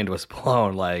David's mind was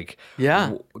blown. Like,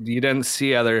 yeah, you didn't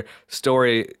see other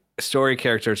story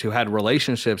characters who had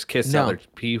relationships kiss other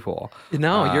people.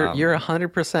 No, you're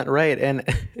 100% right.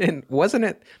 And wasn't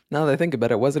it? Now that I think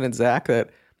about it, wasn't it Zach that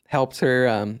helped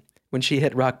her when she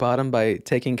hit rock bottom by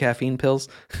taking caffeine pills?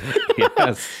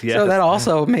 Yes. So that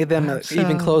also made them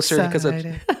even closer because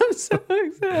I'm so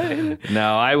excited.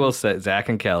 No, I will say Zach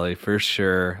and Kelly for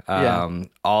sure.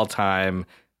 All time.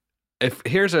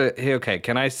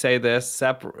 Can I say this?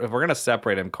 If we're gonna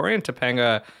separate them, Corey and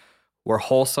Topanga were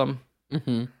wholesome.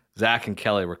 Mm-hmm. Zach and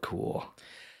Kelly were cool.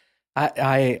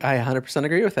 I 100%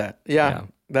 agree with that. Yeah,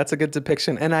 that's a good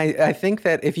depiction. And I think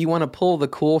that if you want to pull the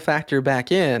cool factor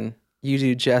back in, you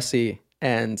do Jesse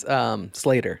and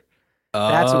Slater.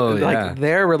 That's like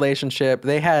their relationship.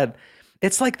 They had,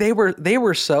 it's like they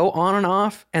were so on and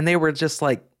off, and they were just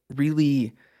like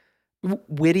really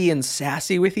witty and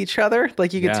sassy with each other.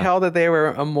 Like you could tell that they were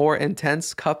a more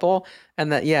intense couple,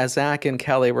 and that Zach and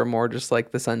Kelly were more just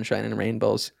like the sunshine and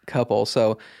rainbows couple.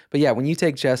 So, but yeah, when you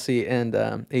take Jesse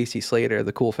and AC Slater,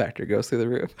 the cool factor goes through the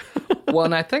roof. Well,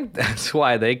 and I think that's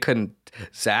why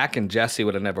Zach and Jesse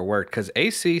would have never worked, because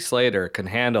AC Slater can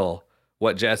handle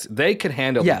what they could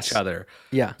handle each other.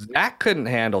 Yeah. Zach couldn't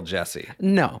handle Jesse.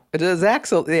 No.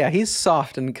 Zach's, he's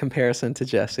soft in comparison to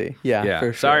Jesse. Yeah. For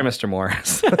sure. Sorry, Mr.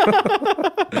 Morris.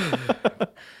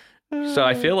 So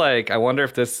I feel like, I wonder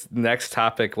if this next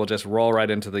topic will just roll right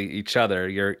into each other.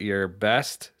 Your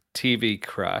best TV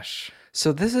crush.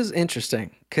 So this is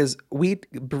interesting because we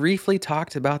briefly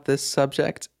talked about this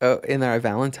subject in our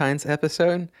Valentine's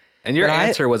episode. And your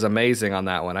answer was amazing on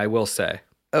that one, I will say.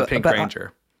 Pink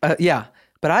Ranger.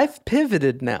 But I've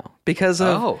pivoted now because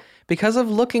of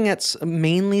looking at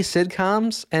mainly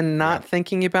sitcoms and not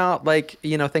thinking about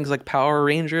things like Power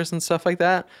Rangers and stuff like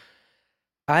that.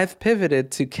 I've pivoted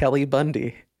to Kelly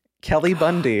Bundy.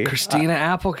 Christina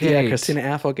Applegate. Yeah, Christina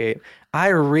Applegate. I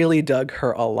really dug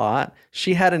her a lot.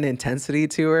 She had an intensity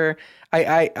to her.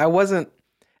 I wasn't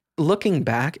looking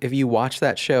back. If you watch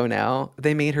that show now,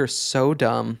 they made her so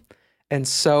dumb and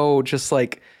so just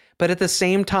like. But at the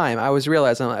same time, I was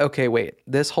realizing, okay, wait,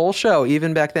 this whole show,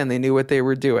 even back then, they knew what they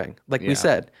were doing. Like we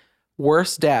said,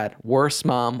 worst dad, worst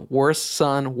mom, worst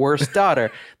son, worst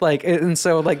daughter. And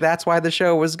so that's why the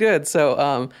show was good.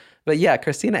 So, but yeah,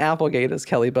 Christina Applegate is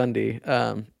Kelly Bundy.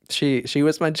 She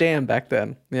was my jam back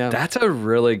then. Yeah, that's a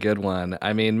really good one.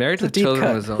 I mean, Married with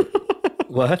Children was.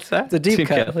 What's that? The deep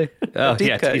cut. Oh,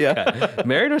 deep cut.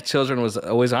 Married with Children was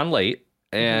always on late,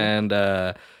 and.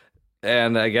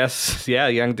 And I guess,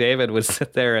 young David would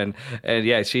sit there and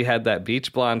she had that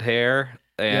beach blonde hair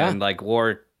and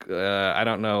wore, I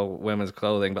don't know women's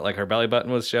clothing, but her belly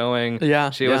button was showing.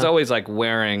 Yeah. She was always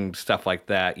wearing stuff like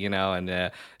that,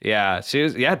 and she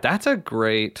was, that's a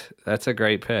great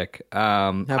pick.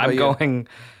 I'm going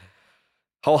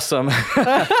wholesome. Sorry,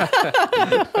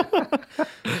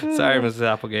 Mrs.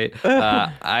 Applegate.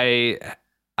 I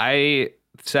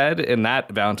said in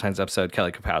that Valentine's episode,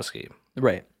 Kelly Kapowski.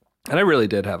 Right. And I really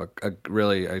did have a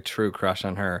true crush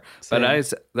on her. Same. But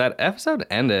as that episode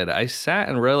ended, I sat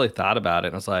and really thought about it.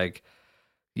 And I was like,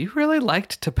 you really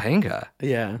liked Topanga.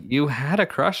 Yeah. You had a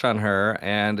crush on her.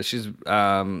 And she's,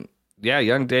 young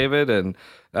David. And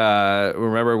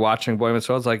remember watching Boy Meets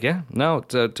World. I was like,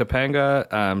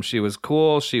 Topanga. She was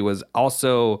cool. She was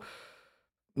also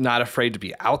not afraid to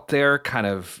be out there, kind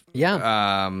of.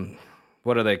 Yeah.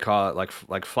 What do they call it?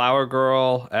 Like Flower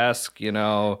Girl-esque,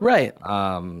 Right.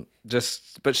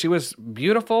 But she was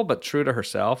beautiful, but true to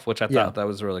herself, which I thought that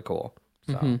was really cool.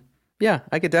 So. Mm-hmm. Yeah,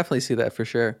 I could definitely see that for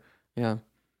sure. Yeah.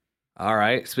 All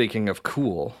right. Speaking of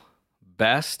cool,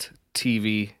 best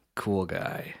TV cool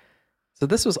guy. So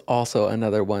this was also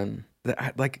another one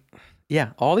that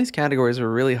all these categories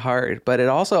were really hard, but it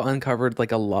also uncovered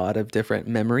a lot of different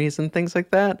memories and things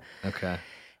like that. Okay.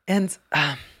 And,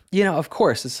 of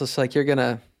course, it's just you're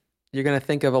gonna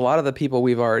think of a lot of the people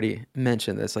we've already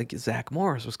mentioned. This Zach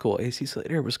Morris was cool, AC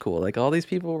Slater was cool, all these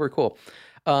people were cool.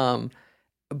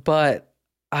 But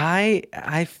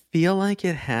I feel like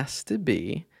it has to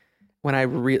be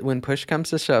when push comes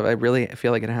to shove, I really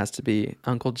feel like it has to be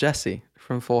Uncle Jesse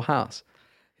from Full House.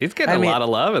 He's getting a lot of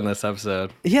love in this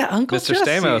episode. Yeah, Uncle Mr. Jesse.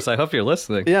 Stamos, I hope you're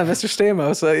listening. Yeah, Mr.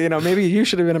 Stamos. Maybe you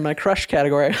should have been in my crush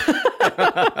category.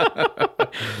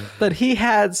 But he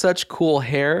had such cool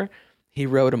hair. He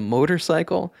rode a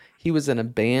motorcycle. He was in a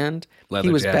band. Leather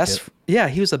he was jacket.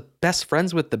 he was best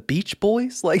friends with the Beach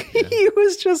Boys. Like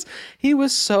he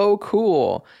was so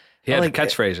cool. He had like,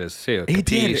 catchphrases too. He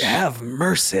did Capiche. have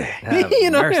mercy. Have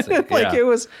mercy. Like Yeah. it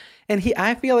was, and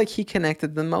I feel like he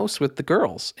connected the most with the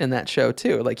girls in that show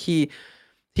too. Like he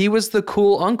was the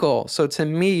cool uncle. So to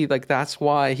me, like that's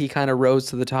why he kind of rose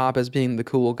to the top as being the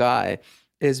cool guy,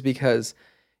 is because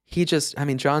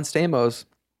John Stamos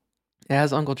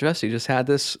as Uncle Jesse just had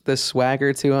this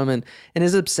swagger to him, and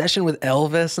his obsession with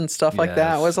Elvis and stuff like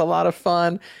that was a lot of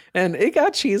fun. And it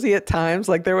got cheesy at times.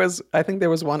 Like I think there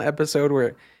was one episode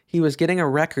where he was getting a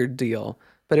record deal,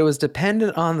 but it was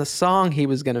dependent on the song he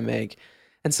was going to make.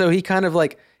 And so he kind of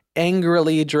like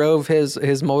angrily drove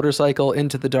his motorcycle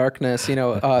into the darkness,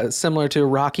 similar to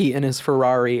Rocky in his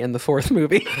Ferrari in the fourth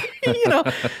movie,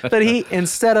 But he,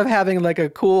 instead of having like a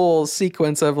cool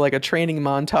sequence of like a training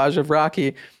montage of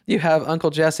Rocky, you have Uncle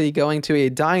Jesse going to a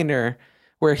diner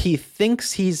where he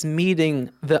thinks he's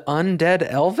meeting the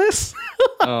undead Elvis.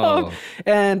 Oh.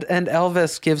 And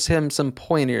Elvis gives him some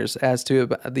pointers as to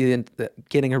the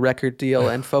getting a record deal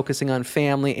and focusing on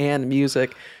family and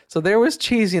music. So there was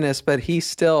cheesiness, but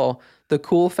the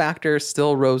cool factor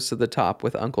still rose to the top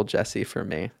with Uncle Jesse for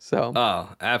me. So. Oh,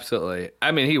 absolutely.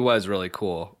 I mean, he was really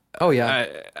cool. Oh yeah.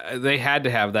 They had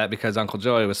to have that because Uncle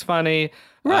Joey was funny.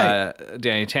 Right.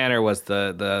 Danny Tanner was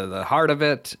the heart of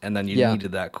it, and then you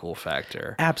needed that cool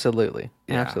factor. Absolutely.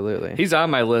 Yeah. Absolutely. He's on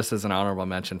my list as an honorable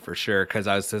mention for sure because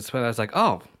I was like,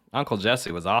 oh, Uncle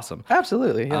Jesse was awesome.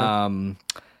 Absolutely. Yeah.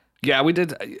 Yeah, we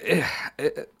did.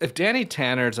 If Danny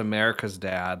Tanner's America's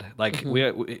Dad, like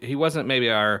he wasn't maybe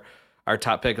our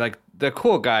top pick. Like the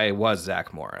cool guy was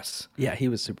Zach Morris. Yeah, he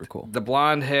was super cool. The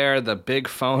blonde hair, the big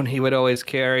phone he would always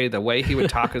carry, the way he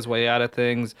would talk his way out of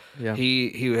things. Yeah.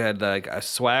 He had like a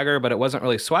swagger, but it wasn't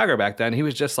really swagger back then. He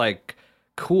was just like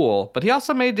cool, but he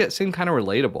also made it seem kind of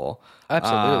relatable.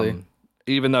 Absolutely.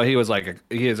 Even though he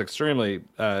is extremely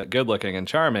good looking and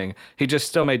charming, he just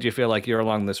still made you feel like you're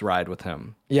along this ride with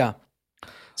him. Yeah.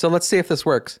 So let's see if this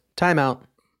works. Time out.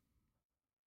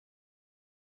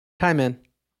 Time in.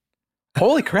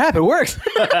 Holy crap, it works.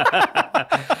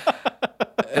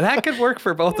 That could work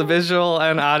for both the visual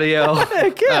and audio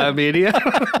media.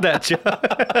 That joke.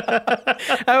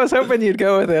 I was hoping you'd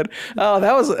go with it. Oh,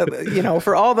 that was,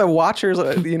 for all the watchers,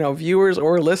 viewers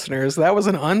or listeners, that was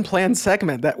an unplanned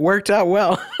segment that worked out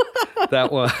well.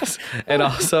 That was. And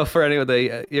also for anyone,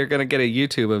 you're going to get a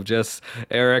YouTube of just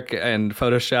Eric and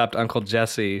photoshopped Uncle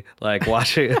Jesse, like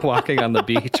walking on the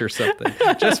beach or something.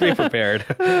 Just be prepared.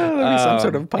 There'll be some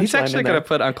sort of punchline. He's actually going to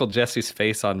put Uncle Jesse's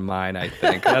face on mine, I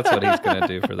think. That's what he's going to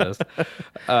do for this.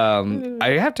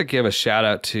 I have to give a shout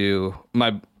out to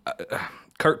my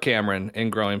Kirk Cameron in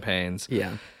Growing Pains.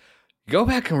 Yeah. Go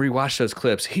back and rewatch those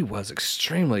clips. He was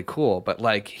extremely cool, but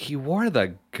like he wore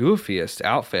the goofiest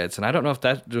outfits, and I don't know if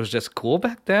that was just cool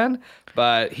back then,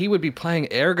 but he would be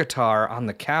playing air guitar on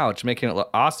the couch, making it look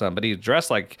awesome. But he dressed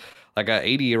like a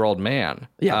 80-year-old man.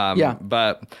 Yeah, yeah.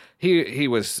 But he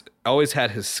was always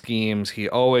had his schemes. He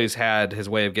always had his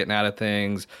way of getting out of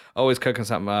things. Always cooking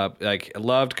something up. Like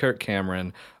loved Kirk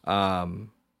Cameron.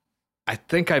 I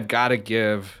think I've got to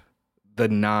give the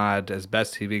nod as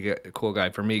best TV cool guy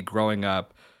for me growing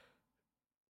up.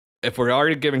 If we're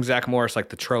already giving Zach Morris like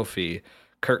the trophy,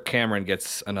 Kirk Cameron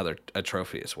gets a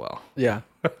trophy as well. Yeah.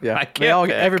 I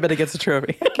can't everybody gets a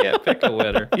trophy. I can't pick a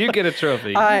winner. You get a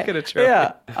trophy. You get a trophy.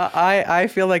 Yeah. I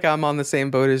feel like I'm on the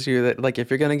same boat as you, that like if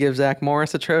you're going to give Zach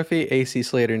Morris a trophy, AC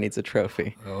Slater needs a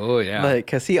trophy. Oh yeah. Like,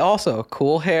 cause he also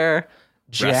cool hair,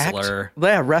 jacked.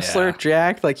 Wrestler,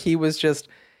 jacked. Like he was just,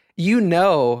 in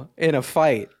a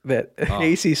fight that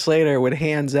AC Slater would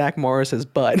hand Zach Morris his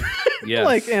butt. Yes.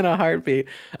 Like in a heartbeat.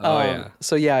 Yeah.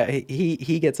 So yeah,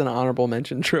 he gets an honorable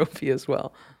mention trophy as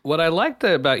well. What I liked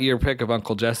about your pick of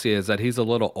Uncle Jesse is that he's a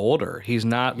little older. He's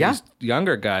not these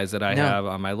younger guys that I have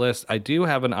on my list. I do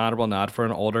have an honorable nod for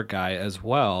an older guy as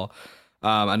well.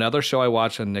 Another show I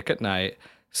watch on Nick at Night,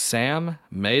 Sam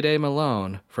Mayday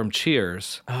Malone from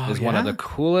Cheers is one of the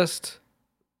coolest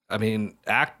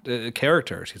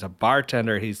characters. He's a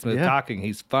bartender. He's talking.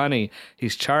 He's funny.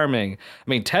 He's charming. I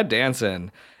mean, Ted Danson.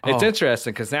 It's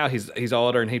interesting because now he's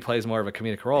older and he plays more of a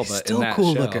comedic role. But still in that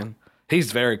cool show, looking.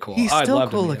 He's very cool. He's still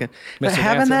cool looking. But Mr.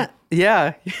 having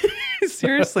Danson?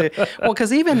 Seriously. Well,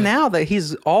 because even now that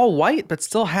he's all white, but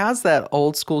still has that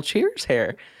old school Cheers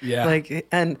hair. Yeah. Like,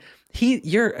 and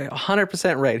You're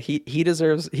 100% right. He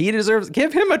deserves,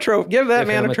 give him a trophy. Give that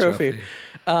man a trophy.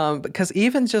 Because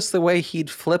even just the way he'd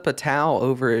flip a towel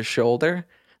over his shoulder,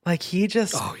 like he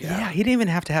just, he didn't even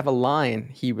have to have a line.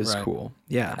 He was cool.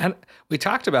 Yeah. And we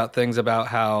talked about things about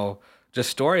how just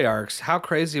story arcs. How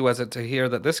crazy was it to hear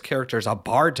that this character is a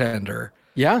bartender?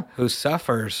 Yeah. Who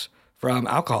suffers from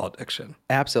alcohol addiction.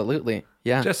 Absolutely.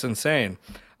 Yeah. Just insane.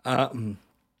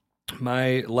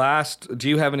 My last, do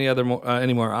you have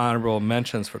any more honorable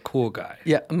mentions for cool guy?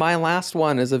 Yeah, my last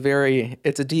one is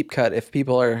it's a deep cut if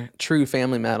people are true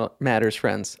Family Matters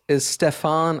friends, is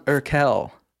Stefan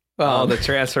Urkel. The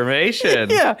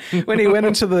transformation. Yeah, when he went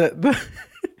into the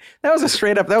that was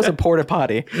a porta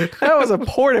potty. That was a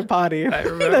porta potty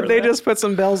that they just put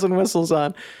some bells and whistles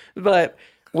on. But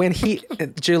when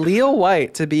Jaleel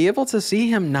White, to be able to see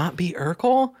him not be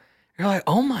Urkel, you're like,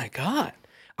 oh my God.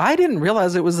 I didn't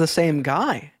realize it was the same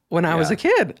guy when I was a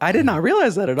kid. I did not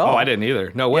realize that at all. Oh, I didn't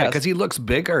either. No way. Because he looks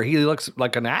bigger. He looks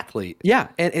like an athlete. Yeah.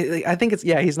 And I think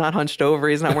he's not hunched over.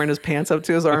 He's not wearing his pants up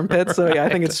to his armpits. So I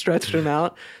think it stretched him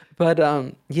out. But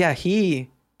he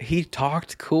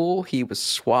talked cool. He was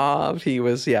suave. He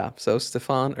was, so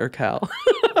Stefan Urkel.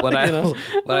 What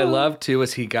I love too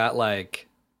is he got like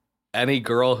any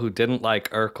girl who didn't like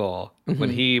Urkel, when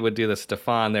he would do the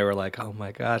Stefan, they were like, oh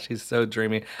my gosh, he's so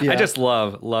dreamy. Yeah. I just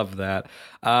love that.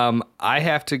 I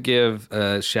have to give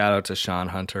a shout out to Sean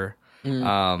Hunter.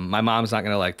 My mom's not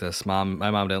going to like this. My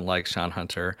mom didn't like Sean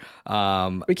Hunter.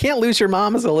 We can't lose your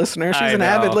mom as a listener. She's an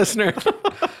avid listener.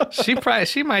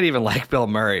 She might even like Bill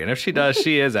Murray. And if she does,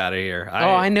 she is out of here.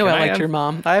 I knew I liked your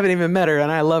mom. I haven't even met her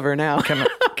and I love her now. Can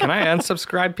I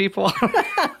unsubscribe people?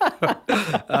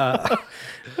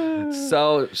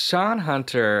 So Sean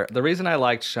Hunter, the reason I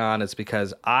liked Sean is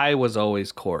because I was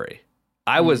always Corey.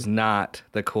 I was not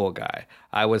the cool guy.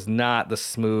 I was not the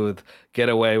smooth get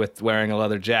away with wearing a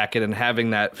leather jacket and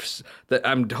having that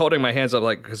I'm holding my hands up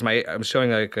like because I'm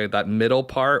showing like that middle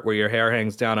part where your hair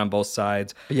hangs down on both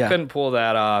sides. Yeah. Couldn't pull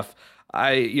that off.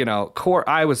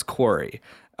 I was Corey.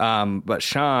 But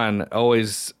Sean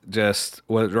always just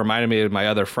reminded me of my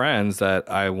other friends that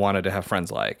I wanted to have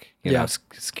friends like, you know,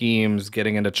 schemes,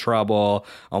 getting into trouble,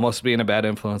 almost being a bad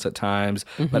influence at times,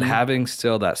 but having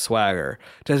still that swagger.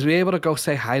 To be able to go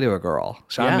say hi to a girl.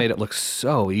 Sean made it look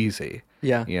so easy.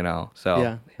 Yeah. You know, so.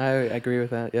 Yeah, I agree with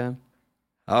that. Yeah.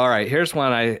 All right. Here's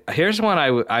one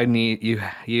I need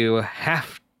you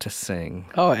have to sing.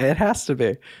 Oh, it has to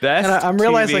be. Best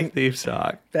TV theme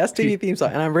song. Best TV theme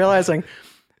song. And I'm realizing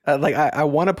I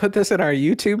want to put this in our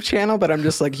YouTube channel, but I'm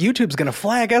just like, YouTube's going to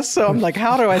flag us. So I'm like,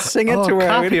 how do I sing it to where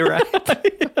copyright.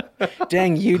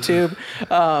 Dang YouTube.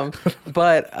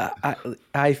 But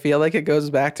I feel like it goes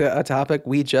back to a topic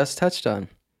we just touched on.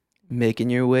 Making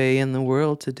your way in the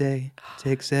world today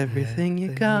takes everything you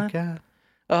got.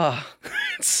 Oh,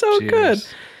 it's so good.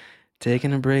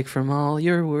 Taking a break from all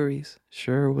your worries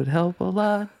sure would help a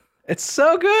lot. It's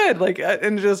so good. Like,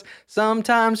 and just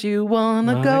sometimes you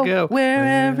wanna go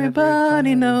where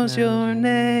everybody knows your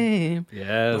name.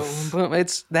 Yes. Boom, boom.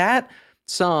 It's that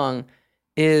song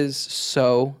is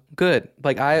so good.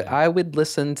 Like I would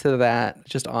listen to that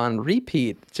just on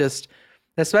repeat. Just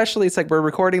especially it's like we're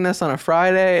recording this on a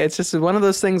Friday. It's just one of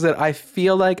those things that I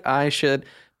feel like I should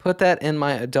put that in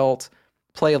my adult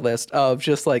playlist of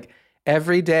just like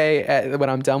every day when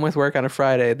I'm done with work on a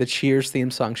Friday, the Cheers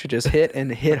theme song should just hit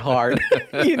and hit hard.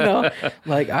 You know,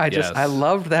 like I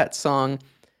loved that song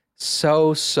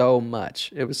so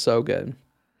much. It was so good.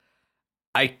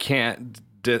 I can't.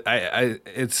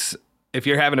 It's if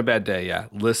you're having a bad day,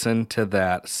 listen to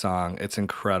that song. It's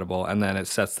incredible, and then it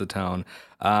sets the tone.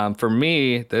 For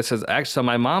me, this is actually. So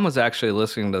my mom was actually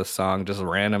listening to the song just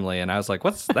randomly, and I was like,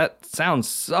 "What's that? Sounds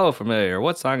so familiar.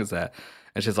 What song is that?"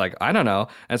 And she's like, I don't know.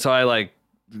 And so I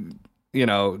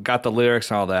got the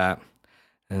lyrics and all that.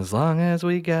 As long as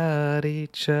we got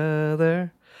each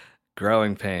other.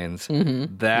 Growing Pains.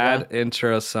 That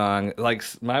intro song, like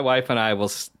my wife and I will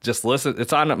just listen.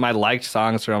 It's on my liked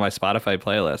songs from my Spotify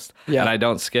playlist. Yeah. And I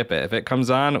don't skip it. If it comes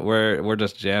on, we're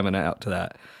just jamming out to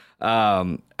that.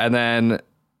 And then,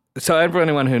 so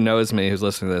anyone who knows me who's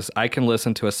listening to this, I can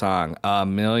listen to a song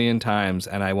 1,000,000 times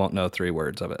and I won't know 3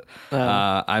 words of it.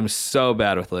 I'm so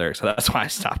bad with lyrics, so that's why I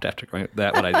stopped after going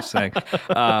that what I just sang.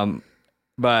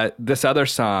 But this other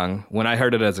song, when I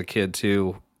heard it as a kid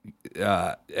too,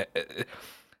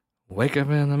 wake up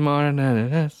in the morning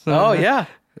and it's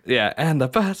yeah, and the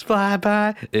bus fly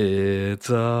by,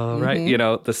 it's all right. You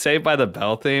know, the Saved by the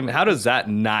Bell theme, how does that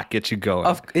not get you going?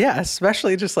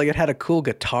 Especially just like it had a cool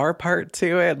guitar part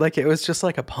to it. Like it was just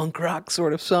like a punk rock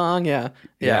sort of song. Yeah,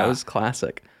 it was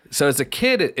classic. So as a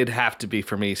kid, it'd have to be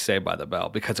for me Saved by the Bell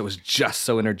because it was just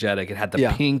so energetic. It had the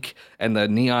pink and the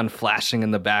neon flashing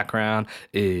in the background.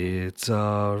 It's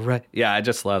all right. Yeah, I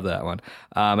just love that one.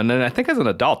 And then I think as an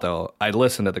adult, though, I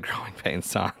listened to the Growing Pains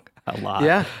song a lot.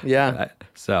 Yeah.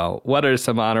 So what are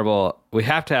some honorable... We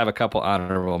have to have a couple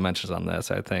honorable mentions on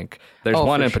this, I think. There's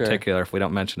one in particular. If we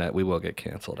don't mention it, we will get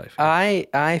canceled, I feel.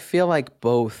 I feel like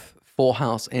both Full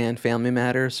House and Family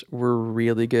Matters were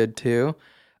really good, too.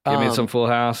 Give me some Full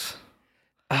House.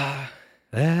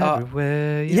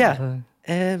 Everywhere you look.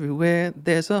 Everywhere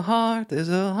there's a heart,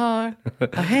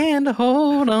 a hand to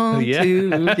hold on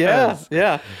to.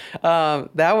 Yeah.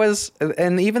 That was,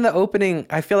 and even the opening,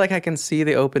 I feel like I can see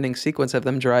the opening sequence of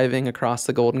them driving across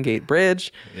the Golden Gate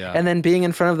Bridge and then being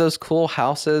in front of those cool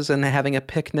houses and having a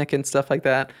picnic and stuff like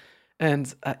that.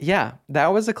 And that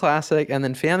was a classic. And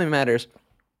then Family Matters,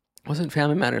 wasn't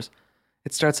Family Matters.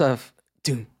 It starts off,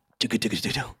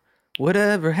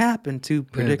 whatever happened to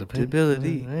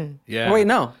predictability? Yeah. Oh, wait,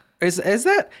 no. Is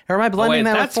that? Or am I blending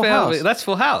that with Full House? That's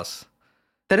Full House.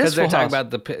 That is Full House. Because they're talking about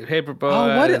the paper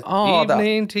boy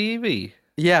evening TV.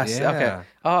 Yes. Yeah. Okay.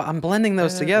 Oh, I'm blending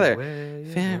those together.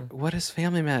 What is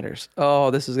Family Matters? Oh,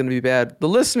 this is going to be bad. The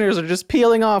listeners are just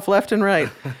peeling off left and right.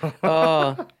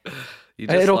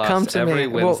 It'll come to me.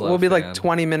 We'll be like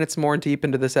 20 minutes more deep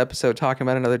into this episode talking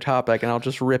about another topic, and I'll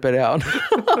just rip it out.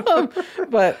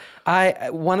 But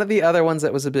one of the other ones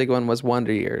that was a big one was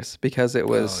Wonder Years, because it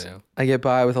was I get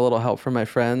by with a little help from my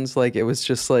friends. Like it was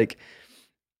just like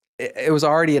it was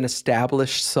already an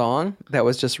established song that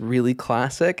was just really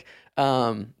classic.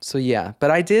 So yeah,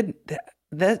 but I did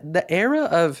the era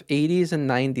of 80s and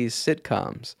 90s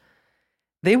sitcoms.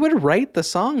 They would write the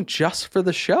song just for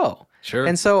the show. Sure.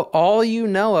 And so all you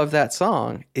know of that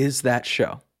song is that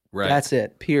show. Right. That's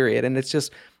it, period. And it's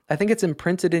just, I think it's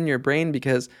imprinted in your brain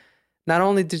because not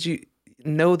only did you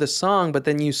know the song, but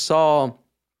then you saw,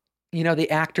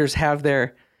 the actors have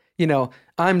their,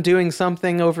 I'm doing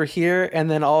something over here.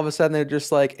 And then all of a sudden they're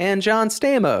just like, and John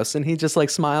Stamos. And he just like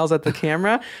smiles at the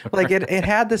camera. Like it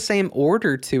had the same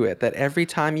order to it that every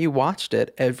time you watched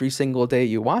it, every single day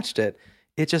you watched it,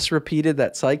 it just repeated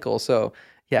that cycle. So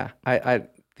yeah, I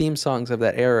theme songs of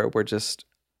that era were just,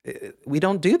 we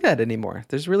don't do that anymore.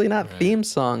 There's really not theme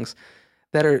songs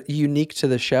that are unique to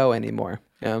the show anymore.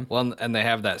 Yeah. Well, and they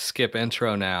have that skip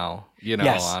intro now,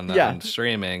 on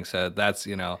streaming. So that's,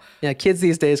 Yeah, kids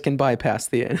these days can bypass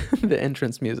the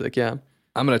entrance music. Yeah.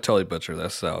 I'm going to totally butcher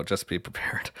this, so just be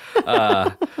prepared.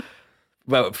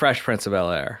 But Fresh Prince of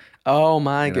Bel-Air. Oh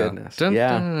my goodness. It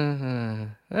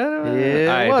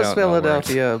was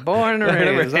Philadelphia, born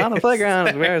and raised on the playground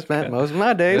is where I spent most of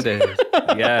my days.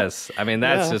 Yes. I mean,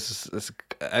 that's just,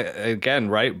 again,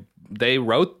 right? They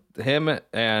wrote him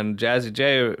and Jazzy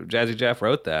Jeff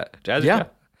wrote that. Jeff.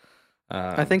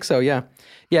 I think so, yeah.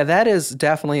 Yeah, that is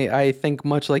definitely, I think,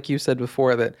 much like you said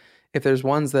before, that if there's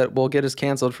ones that will get us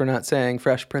canceled for not saying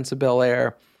Fresh Prince of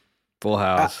Bel-Air, Full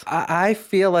House. I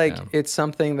feel like it's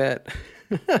something that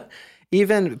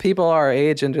even people our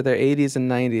age into their 80s and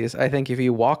 90s, I think if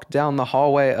you walk down the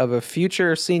hallway of a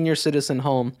future senior citizen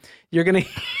home, you're going to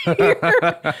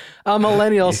hear a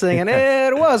millennial singing,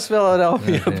 it was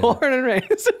Philadelphia, born and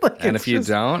raised. Like, and if you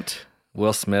don't,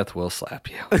 Will Smith will slap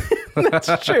you.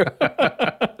 That's true.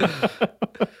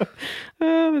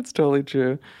 That's totally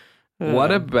true.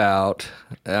 What about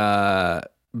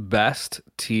best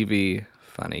TV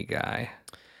funny guy?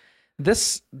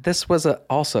 This was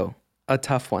also a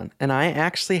tough one, and I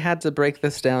actually had to break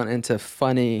this down into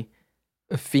funny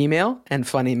female and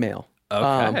funny male.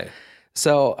 Okay.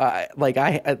 So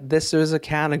this is a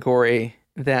category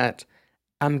that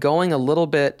I'm going a little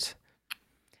bit.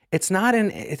 It's not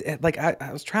in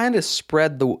I was trying to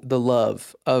spread the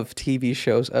love of TV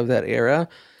shows of that era.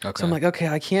 Okay. So I'm like, okay,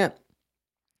 I can't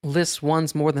list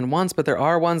ones more than once, but there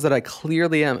are ones that I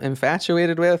clearly am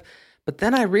infatuated with. But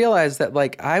then I realized that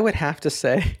I would have to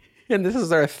say, and this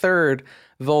is our third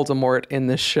Voldemort in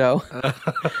this show,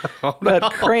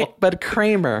 but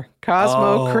Kramer,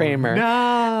 Cosmo Kramer.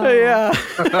 No. Yeah.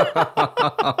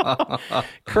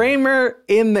 Kramer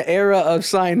in the era of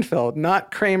Seinfeld,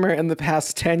 not Kramer in the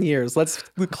past 10 years. Let's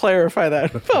clarify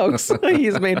that, folks.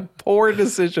 He's made poor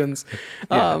decisions.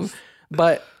 Yes.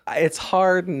 But it's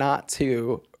hard not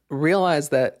to realize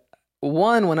that,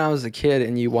 one, when I was a kid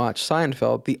and you watched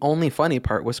Seinfeld, the only funny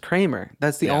part was Kramer.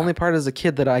 That's the only part as a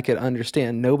kid that I could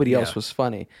understand. Nobody else was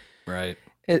funny. Right.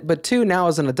 But two, now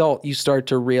as an adult, you start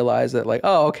to realize that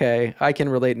oh, okay, I can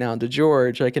relate now to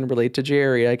George. I can relate to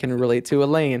Jerry. I can relate to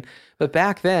Elaine. But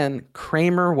back then,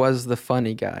 Kramer was the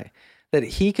funny guy. That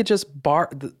he could just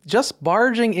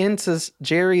barging into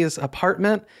Jerry's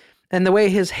apartment And the way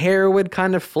his hair would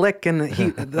kind of flick and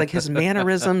he like his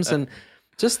mannerisms and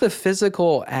just the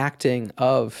physical acting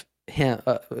of him.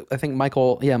 I think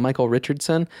Michael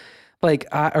Richardson,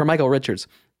 or Michael Richards.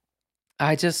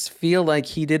 I just feel like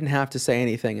he didn't have to say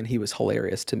anything and he was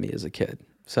hilarious to me as a kid.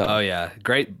 So. Oh yeah,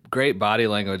 great body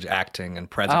language, acting, and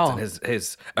presence, and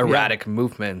his erratic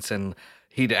movements, and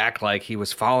he'd act like he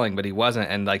was falling, but he wasn't,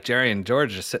 and like Jerry and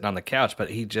George just sitting on the couch, but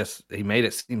he made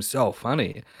it seem so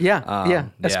funny. Yeah.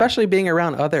 Especially being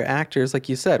around other actors, like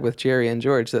you said, with Jerry and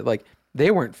George, that like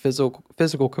they weren't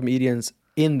physical comedians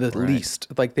in the least.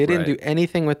 Like they didn't do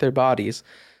anything with their bodies.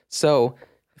 So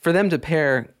for them to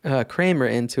pair Kramer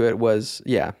into it was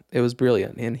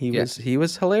brilliant, and he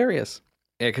was hilarious.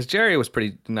 Yeah, because Jerry was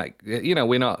pretty, we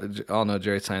all know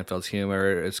Jerry Seinfeld's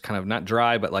humor. It's kind of not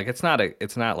dry, but like it's not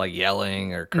like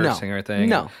yelling or cursing or anything.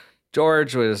 No.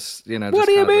 George was, just what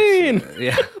do you mean?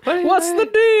 What's the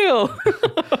deal?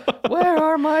 Where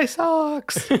are my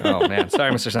socks? Oh man,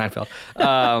 sorry, Mr. Seinfeld.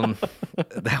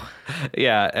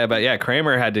 But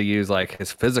Kramer had to use like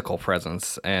his physical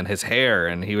presence and his hair,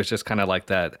 and he was just kind of like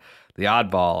that. The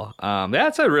oddball.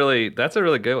 That's a really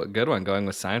good one, going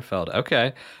with Seinfeld.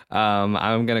 Okay.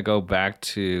 I'm going to go back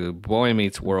to Boy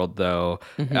Meets World, though.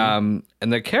 Mm-hmm.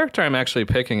 And the character I'm actually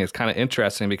picking is kind of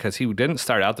interesting because he didn't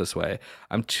start out this way.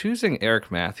 I'm choosing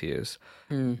Eric Matthews.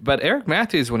 But Eric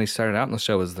Matthews, when he started out in the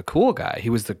show, was the cool guy. He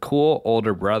was the cool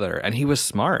older brother, and he was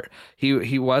smart.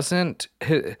 He wasn't...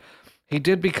 He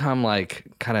did become, like,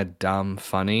 kind of dumb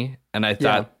funny. And I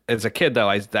thought, as a kid, though,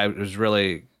 I was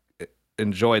really...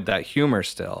 enjoyed that humor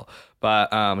still, but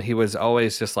he was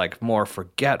always just like more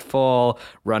forgetful,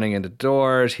 running into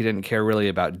doors. He didn't care really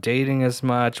about dating as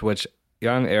much, which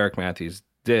young Eric Matthews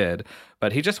did,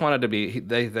 but he just wanted to be.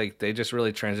 They just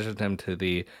really transitioned him to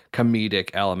the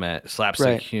comedic element,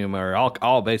 slapstick humor,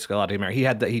 all basically a lot of humor.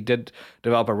 He did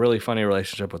develop a really funny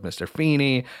relationship with Mr.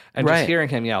 Feeney, and just hearing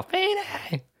him yell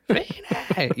Feeney,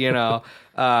 Feeney,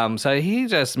 so he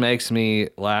just makes me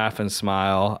laugh and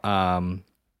smile.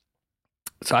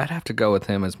 So I'd have to go with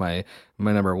him as my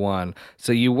number one.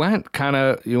 So you went with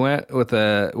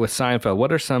Seinfeld.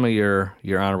 What are some of your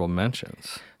honorable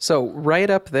mentions? So right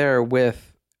up there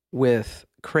with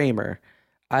Kramer,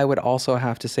 I would also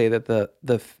have to say that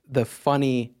the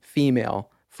funny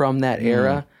female from that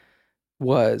era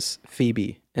was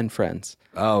Phoebe in Friends.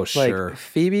 Oh, sure. Like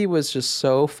Phoebe was just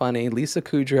so funny. Lisa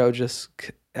Kudrow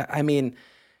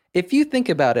if you think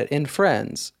about it, in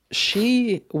Friends,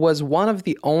 she was one of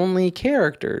the only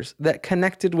characters that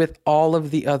connected with all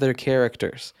of the other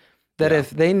characters. That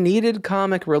if they needed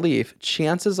comic relief,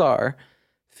 chances are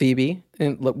Phoebe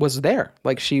was there.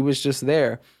 Like she was just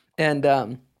there. And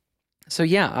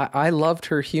I loved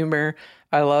her humor.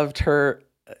 I loved her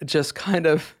just kind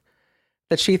of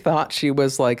that she thought she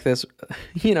was like this,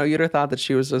 you'd have thought that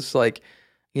she was just like,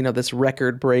 this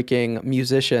record-breaking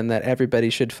musician that everybody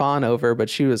should fawn over, but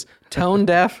she was tone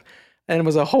deaf and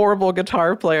was a horrible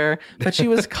guitar player, but she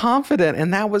was confident.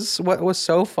 And that was what was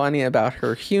so funny about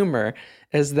her humor,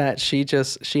 is that she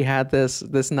had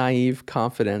this naive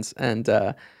confidence and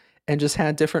just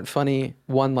had different funny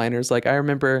one-liners. Like I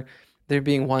remember there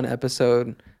being one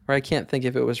episode where I can't think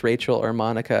if it was Rachel or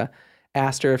Monica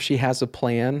asked her if she has a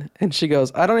plan, and she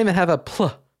goes, "I don't even have a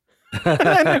pl." And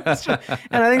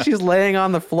I think she's laying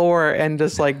on the floor and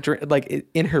just like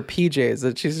in her PJs,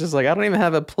 that she's just like, I don't even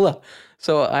have a pl.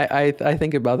 So I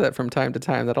think about that from time to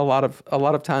time, that a lot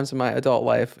of times in my adult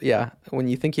life, when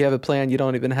you think you have a plan, you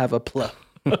don't even have a pl.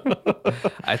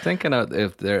 I think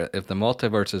if the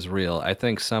multiverse is real, I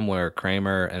think somewhere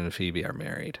Kramer and Phoebe are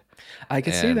married. I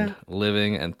can see that,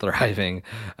 living and thriving,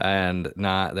 and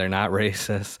they're not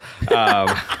racist.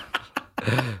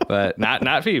 But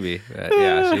not Phoebe.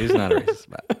 She's not a racist.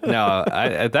 But no,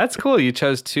 that's cool. You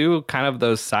chose two kind of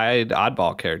those side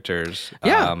oddball characters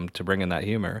to bring in that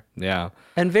humor. Yeah.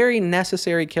 And very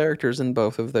necessary characters in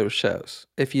both of those shows.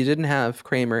 If you didn't have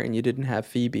Kramer and you didn't have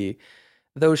Phoebe,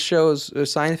 those shows,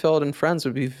 Seinfeld and Friends,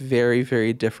 would be very,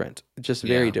 very different. Just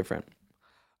very different.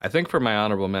 I think for my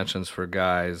honorable mentions for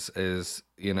guys is,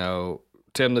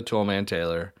 Tim the Toolman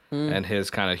Taylor and his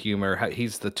kind of humor.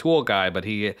 He's the tool guy, but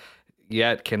he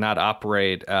yet cannot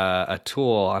operate a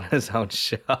tool on his own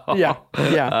show.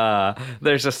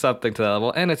 There's just something to that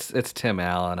level, and it's Tim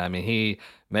Allen. I mean, he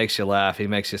makes you laugh, he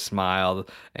makes you smile,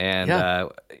 and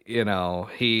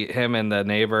him and the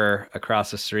neighbor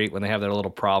across the street when they have their little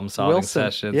problem solving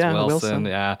sessions. Wilson.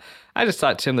 Yeah, I just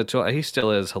thought Tim the Tool. He still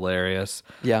is hilarious.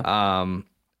 Yeah.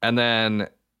 And then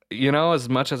as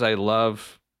much as I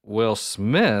love Will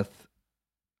Smith,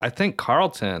 I think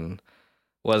Carlton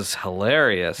was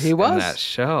hilarious He was. in that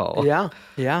show.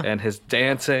 Yeah. And his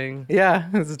dancing. Yeah.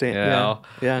 His You know?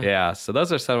 Yeah. So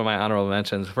those are some of my honorable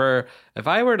mentions. If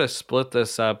I were to split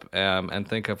this up and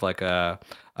think of like a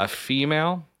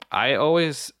female, I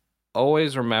always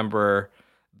remember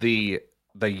the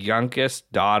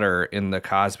youngest daughter in the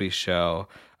Cosby Show,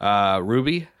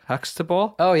 Ruby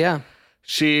Huxtable. Oh, yeah.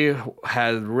 She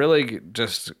had really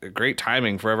just great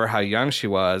timing for ever how young she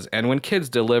was. And when kids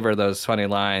deliver those funny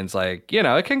lines, like, you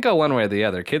know, it can go one way or the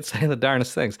other. Kids say the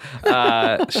darndest things.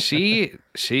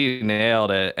 She nailed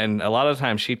it. And a lot of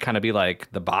times she'd kind of be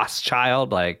like the boss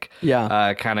child, like,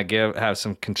 kind of have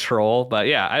some control. But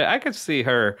yeah, I could see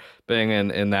her being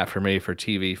in that for me for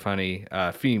TV funny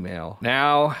female.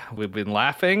 Now we've been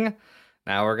laughing.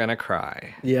 Now we're going to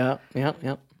cry. Yeah.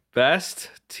 Best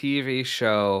TV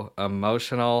show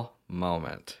emotional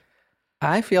moment.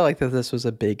 I feel like that this was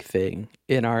a big thing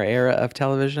in our era of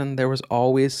television. There was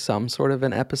always some sort of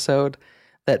an episode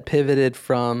that pivoted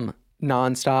from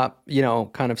nonstop, you know,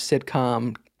 kind of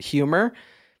sitcom humor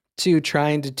to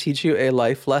trying to teach you a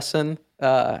life lesson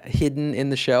hidden in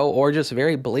the show or just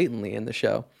very blatantly in the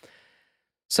show.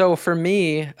 So for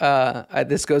me,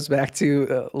 this goes back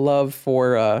to love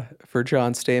for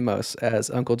John Stamos as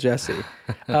Uncle Jesse.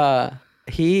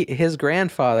 His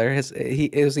grandfather,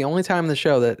 it was the only time in the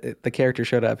show that the character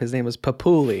showed up. His name was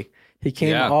Papuli. He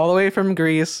came all the way from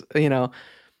Greece, you know,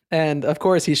 and of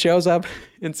course he shows up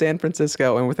in San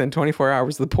Francisco, and within 24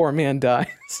 hours, the poor man dies.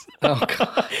 Oh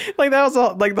God! Like that was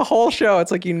like the whole show.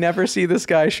 It's like you never see this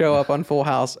guy show up on Full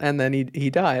House, and then he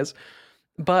dies,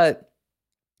 but.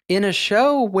 In a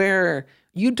show where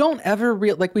you don't ever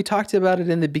like we talked about it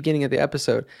in the beginning of the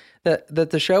episode, that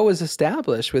the show was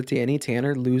established with Danny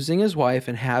Tanner losing his wife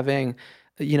and having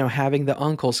the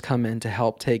uncles come in to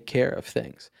help take care of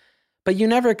things. But you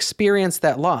never experienced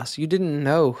that loss. You didn't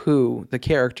know who the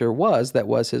character was that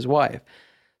was his wife.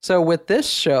 So with this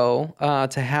show,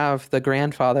 to have the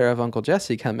grandfather of Uncle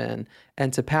Jesse come in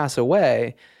and to pass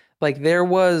away, like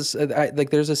there's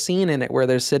a scene in it where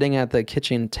they're sitting at the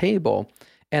kitchen table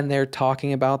and they're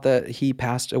talking about that he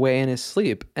passed away in his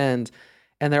sleep, and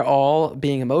they're all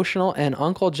being emotional, and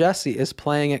Uncle Jesse is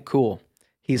playing it cool.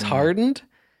 He's hardened.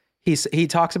 He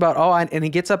talks about, and he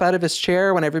gets up out of his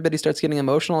chair when everybody starts getting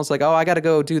emotional. It's like, I got to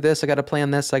go do this. I got to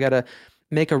plan this. I got to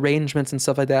make arrangements and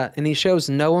stuff like that. And he shows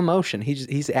no emotion.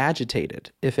 He's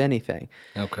agitated, if anything.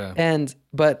 Okay.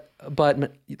 But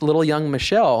little young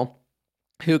Michelle,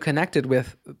 who connected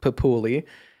with Papuli,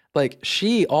 like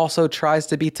she also tries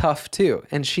to be tough too,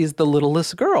 and she's the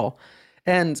littlest girl,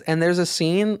 and there's a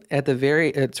scene at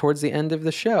the towards the end of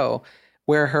the show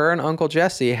where her and Uncle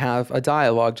Jesse have a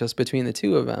dialogue just between the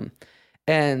two of them,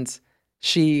 and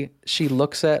she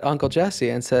looks at Uncle Jesse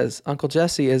and says, "Uncle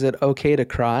Jesse, is it okay to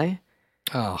cry?"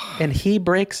 Oh. And he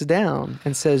breaks down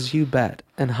and says, "You bet,"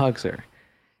 and hugs her,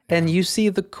 and you see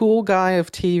the cool guy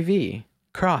of TV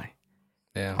cry.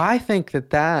 Yeah, I think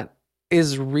that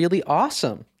is really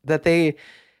awesome. That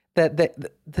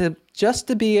just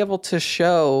to be able to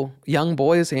show young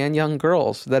boys and young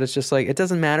girls that it's just like, it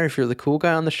doesn't matter if you're the cool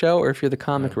guy on the show or if you're the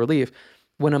comic relief.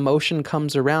 When emotion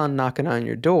comes around knocking on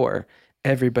your door,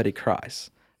 everybody cries,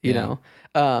 you know?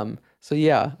 So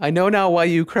yeah, I know now why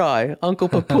you cry. Uncle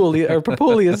Papuli or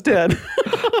Papuli is dead,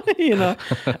 you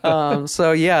know?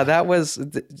 So yeah, that was,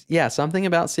 something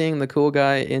about seeing the cool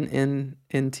guy in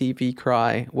TV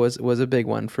cry was a big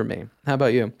one for me. How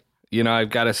about you? You know, I've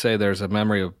got to say there's a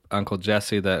memory of Uncle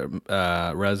Jesse that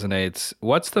resonates.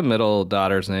 What's the middle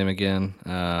daughter's name again?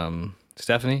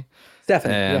 Stephanie?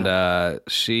 Stephanie, and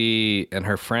she and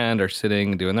her friend are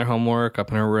sitting doing their homework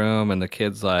up in her room, and the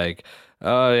kid's like,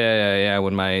 "Oh, yeah.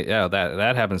 When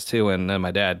that happens too. And then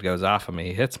my dad goes off of me.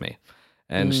 He hits me."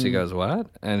 And she goes, "What?"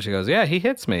 And she goes, "Yeah, he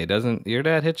hits me. Doesn't your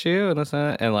dad hit you?" And this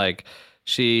and that. And like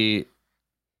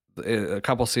a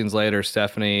couple scenes later,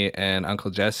 Stephanie and Uncle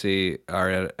Jesse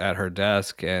are at her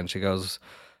desk, and she goes,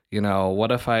 "You know, what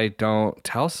if I don't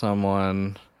tell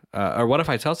someone, or what if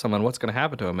I tell someone, what's going to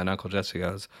happen to him?" And Uncle Jesse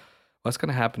goes, "What's going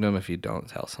to happen to him if you don't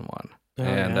tell someone?"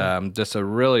 Just a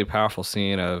really powerful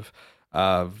scene of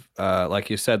like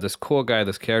you said, this cool guy,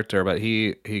 this character, but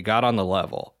he got on the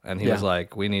level, and he was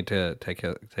like, "We need to take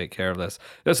care of this."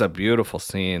 It was a beautiful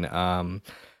scene.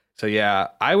 So yeah,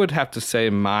 I would have to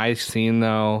say my scene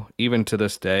though, even to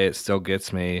this day, it still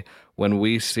gets me when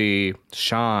we see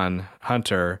Sean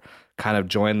Hunter kind of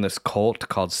join this cult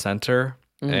called Center,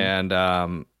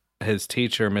 and his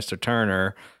teacher, Mr.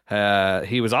 Turner,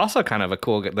 he was also kind of the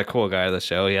cool guy of the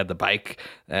show. He had the bike,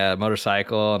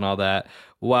 motorcycle, and all that.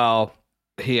 Well,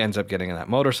 he ends up getting in that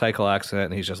motorcycle accident,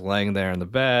 and he's just laying there in the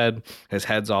bed. His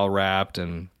head's all wrapped,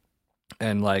 and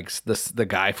And like the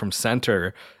guy from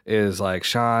Center is like,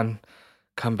 Sean,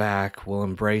 come back. We'll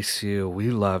embrace you. We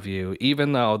love you.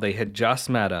 Even though they had just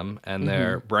met him and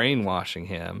they're brainwashing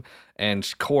him. And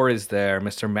Corey's there.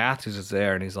 Mr. Matthews is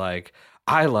there. And he's like,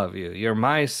 I love you. You're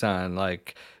my son.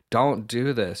 Like, don't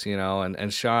do this, you know?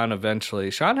 And Sean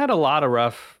had a lot of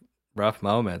rough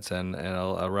moments and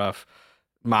a rough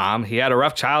mom. He had a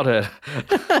rough childhood.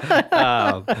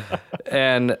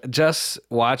 And just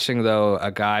watching, though,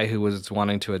 a guy who was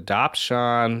wanting to adopt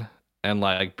Sean and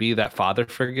like be that father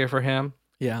figure for him.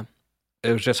 Yeah.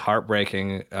 It was just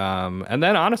heartbreaking. And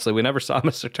then honestly, we never saw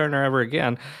Mr. Turner ever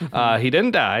again. He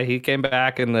didn't die. He came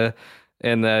back in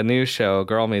the new show,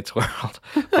 Girl Meets World.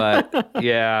 But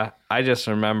yeah, I just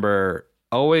remember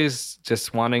always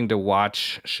just wanting to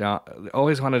watch Sean,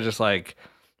 always want to just like,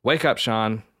 wake up,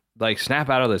 Sean. Like, snap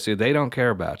out of this, dude. They don't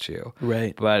care about you.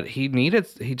 Right. But he found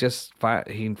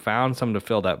something to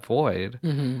fill that void.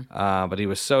 But he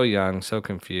was so young, so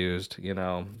confused. You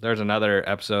know, there's another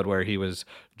episode where he was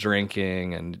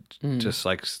drinking and just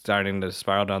like starting to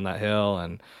spiral down that hill.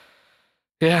 And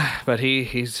yeah, but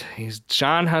he's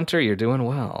Sean Hunter. You're doing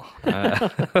well.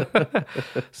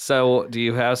 So do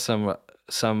you have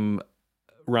some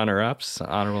runner-ups,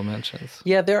 honorable mentions?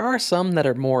 Yeah, there are some that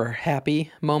are more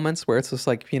happy moments where it's just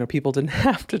like, you know, people didn't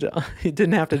have to die,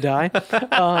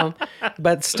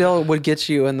 but still would get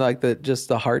you in like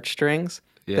the heartstrings.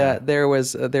 Yeah.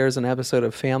 That there's an episode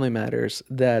of Family Matters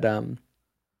that I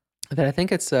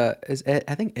think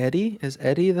I think Eddie is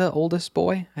the oldest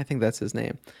boy. I think that's his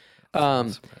name.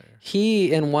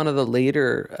 He in one of the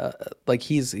later like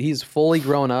he's fully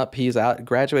grown up. He's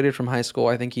graduated from high school.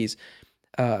 I think he's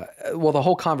the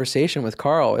whole conversation with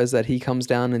Carl is that he comes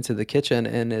down into the kitchen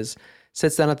and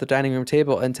sits down at the dining room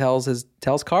table and tells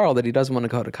Carl that he doesn't want to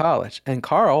go to college. And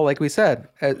Carl, like we said,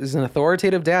 is an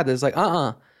authoritative dad that's like,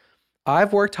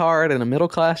 I've worked hard in a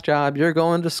middle-class job. You're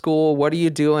going to school. What are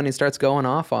you doing? He starts going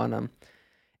off on him.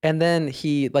 And then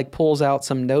he like pulls out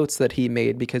some notes that he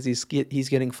made because he's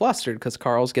getting flustered because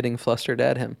Carl's getting flustered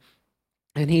at him.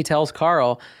 And he tells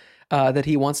Carl that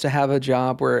he wants to have a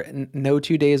job where no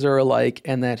 2 days are alike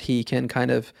and that he can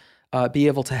kind of be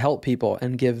able to help people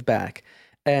and give back.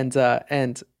 And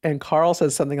Carl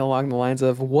says something along the lines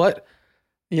of, what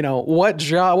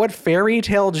fairy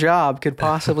tale job could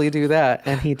possibly do that?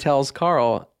 And he tells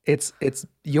Carl, it's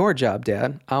your job,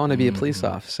 Dad. I want to be a police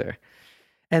officer.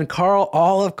 And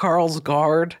all of Carl's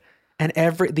guard and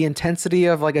the intensity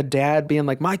of like a dad being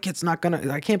like, my kid's not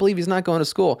I can't believe he's not going to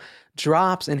school,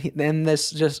 drops, and then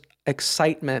this just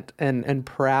excitement and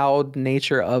proud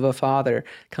nature of a father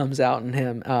comes out in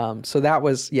him. So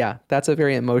that's a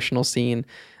very emotional scene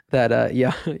that,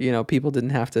 people didn't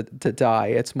have to die.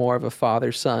 It's more of a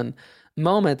father-son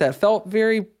moment that felt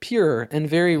very pure and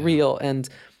very real and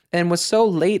was so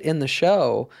late in the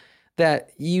show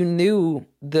that you knew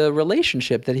the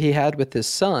relationship that he had with his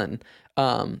son.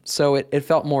 So it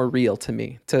felt more real to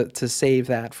me to save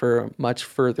that for much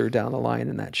further down the line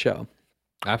in that show.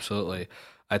 Absolutely.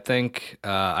 I think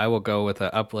I will go with an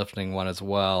uplifting one as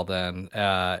well. Then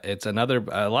it's a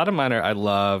lot of mine I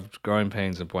loved Growing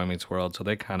Pains and Boy Meets World, so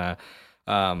they kind of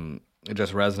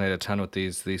just resonate a ton with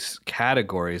these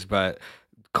categories. But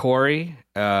Corey,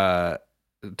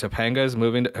 Topanga's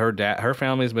moving. Her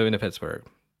family's moving to Pittsburgh.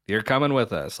 You're coming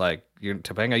with us. Like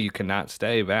Topanga, you cannot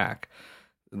stay back.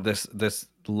 This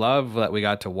love that we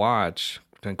got to watch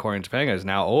between Corey and Topanga is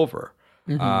now over.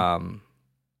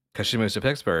 Because she moves to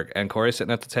Pittsburgh, and Corey's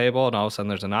sitting at the table, and all of a sudden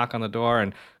there's a knock on the door,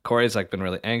 and Corey's like been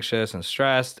really anxious and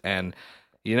stressed, and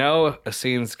you know a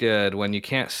scene's good when you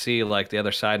can't see like the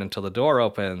other side until the door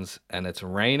opens, and it's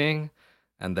raining,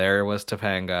 and there was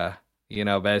Topanga. You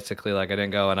know, basically like I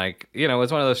didn't go, and it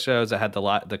was one of those shows that had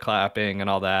the clapping and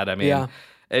all that. I mean,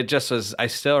 It just was. I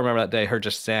still remember that day, her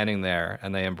just standing there,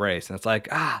 and they embraced, and it's like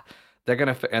they're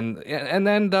gonna and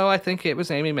then though I think it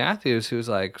was Amy Matthews who's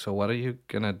like, so what are you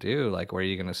gonna do? Like, where are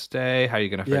you gonna stay? How are you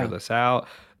gonna figure this out?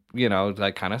 You know,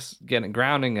 like kind of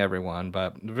grounding everyone.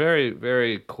 But very,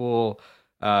 very cool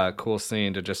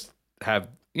scene to just have.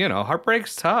 You know,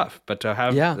 heartbreak's tough, but to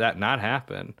have that not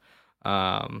happen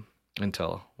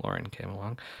until Lauren came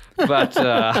along. But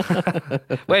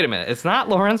wait a minute, it's not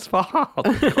Lauren's fault.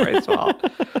 It's Corey's fault.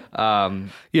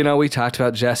 We talked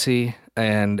about Jesse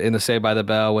and in the Saved by the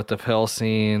Bell with the pill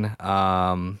scene.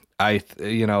 Will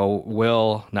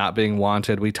not being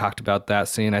wanted. We talked about that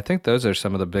scene. I think those are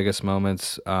some of the biggest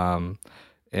moments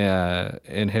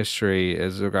in history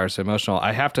as regards to emotional.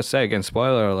 I have to say, again,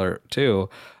 spoiler alert too,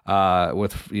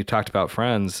 you talked about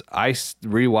Friends. I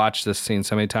rewatched this scene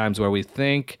so many times where we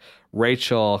think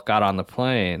Rachel got on the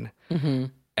plane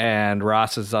and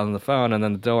Ross is on the phone, and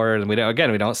then the door, and we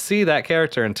don't see that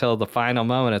character until the final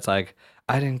moment. It's like,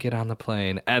 I didn't get on the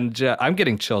plane, and I'm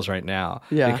getting chills right now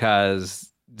because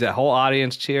the whole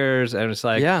audience cheers, and it's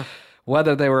like,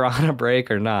 whether they were on a break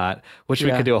or not, which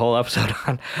we could do a whole episode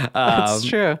on. That's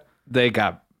true. They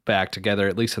got back together,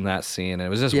 at least in that scene, and it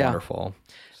was just wonderful.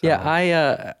 So.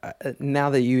 Yeah,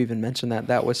 now that you even mentioned that,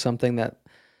 that was something that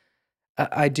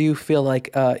I do feel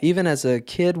like even as a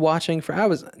kid watching, I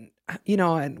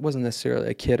wasn't necessarily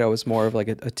a kid. I was more of like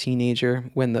a teenager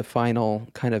when the final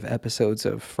kind of episodes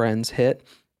of Friends hit.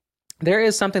 There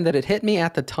is something that it hit me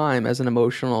at the time as an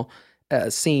emotional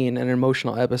scene, an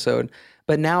emotional episode.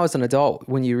 But now as an adult,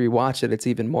 when you rewatch it, it's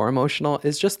even more emotional.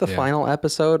 It's just the final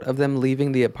episode of them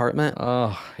leaving the apartment.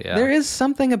 Oh, yeah. There is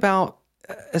something about,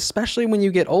 especially when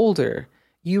you get older,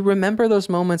 you remember those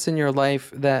moments in your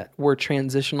life that were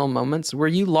transitional moments where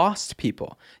you lost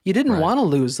people. You didn't want to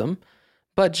lose them,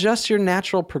 but just your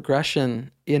natural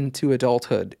progression into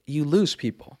adulthood, you lose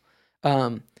people.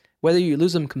 Whether you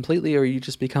lose them completely or you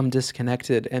just become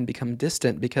disconnected and become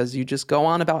distant because you just go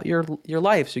on about your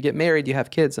life. So you get married, you have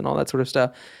kids and all that sort of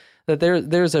stuff. That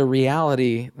there's a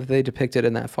reality that they depicted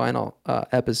in that final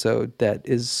episode that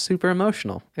is super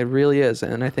emotional. It really is.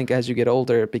 And I think as you get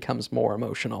older, it becomes more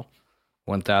emotional.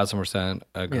 1000%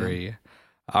 agree. Yeah.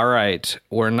 All right.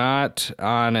 We're not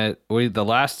on it. The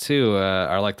last two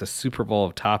are like the Super Bowl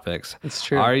of topics. It's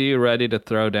true. Are you ready to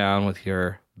throw down with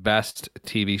your best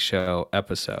TV show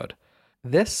episode?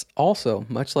 This also,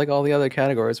 much like all the other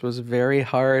categories, was very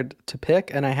hard to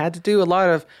pick. And I had to do a lot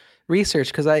of research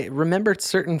because I remembered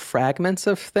certain fragments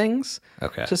of things.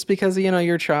 Okay. Just because,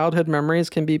 your childhood memories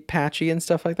can be patchy and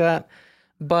stuff like that.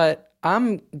 But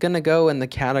I'm going to go in the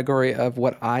category of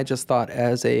what I just thought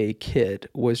as a kid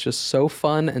was just so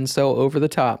fun and so over the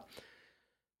top,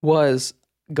 was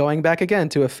going back again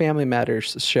to a Family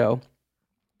Matters show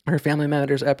or Family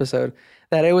Matters episode,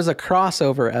 that it was a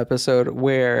crossover episode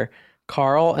where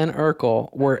Carl and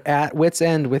Urkel were at wit's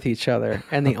end with each other.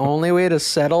 And the only way to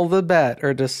settle the bet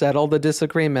or to settle the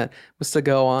disagreement was to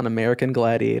go on American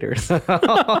Gladiators. What?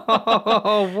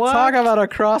 Talk about a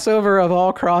crossover of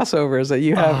all crossovers, that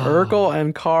you have Urkel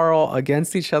and Carl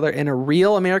against each other in a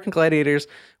real American Gladiators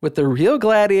with the real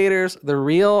gladiators, the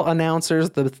real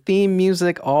announcers, the theme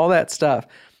music, all that stuff.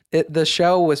 The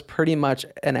show was pretty much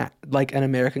an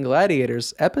American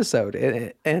Gladiators episode.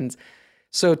 And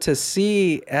so to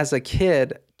see as a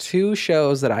kid two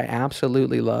shows that I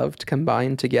absolutely loved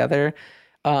combined together,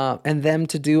 and them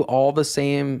to do all the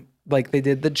same, like they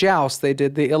did the Joust, they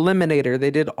did the Eliminator,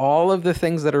 they did all of the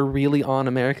things that are really on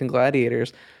American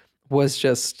Gladiators, was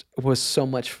so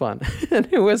much fun. And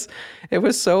it was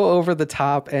so over the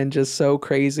top and just so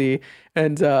crazy.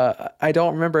 And I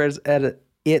don't remember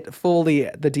it fully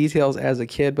the details as a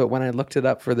kid, but when I looked it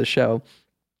up for the show,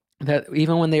 that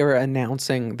even when they were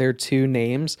announcing their two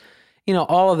names,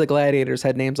 all of the gladiators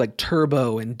had names like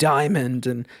Turbo and Diamond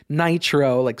and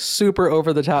Nitro, like super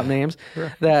over the top names.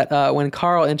 That when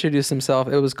Carl introduced himself,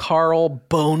 it was Carl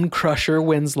Bone Crusher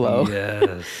Winslow,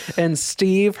 and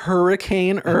Steve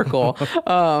Hurricane Urkel.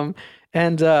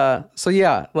 So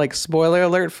yeah, like spoiler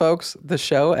alert, folks, the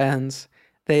show ends.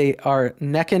 They are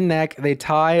neck and neck. They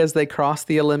tie as they cross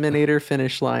the Eliminator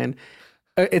finish line.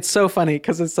 It's so funny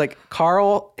because it's like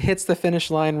Carl hits the finish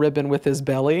line ribbon with his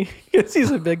belly because he's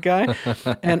a big guy,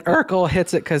 and Urkel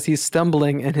hits it because he's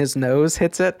stumbling and his nose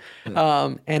hits it.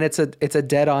 And it's a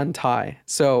dead-on tie.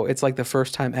 So it's like the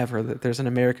first time ever that there's an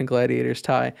American Gladiators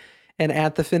tie. And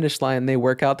at the finish line, they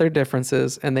work out their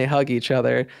differences and they hug each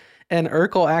other. And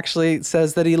Urkel actually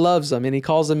says that he loves him, and he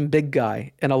calls him Big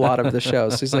Guy in a lot of the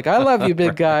shows. So he's like, I love you,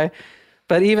 Big Guy.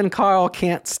 But even Carl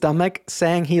can't stomach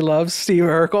saying he loves Steve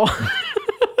Urkel.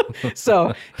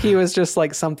 So he was just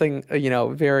like something,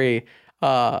 very,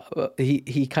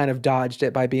 he kind of dodged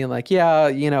it by being like, yeah,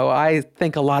 I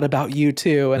think a lot about you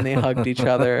too. And they hugged each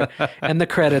other and the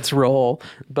credits roll.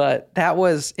 But that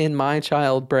was in my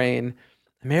child brain,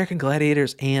 American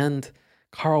Gladiators and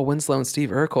Carl Winslow and Steve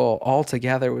Urkel all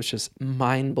together was just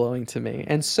mind blowing to me.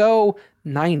 And so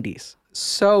 90s.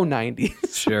 So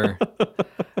 90s. Sure.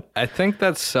 I think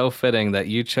that's so fitting that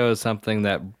you chose something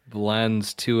that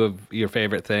blends two of your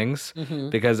favorite things,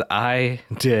 because I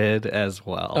did as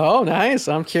well. Oh, nice.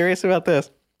 I'm curious about this.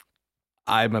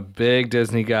 I'm a big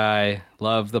Disney guy.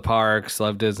 Love the parks,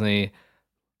 love Disney.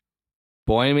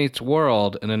 Boy Meets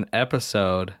World, in an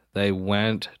episode, they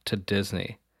went to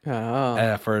Disney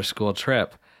for a school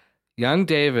trip. Young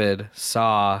David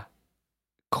saw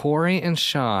Corey and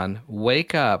Sean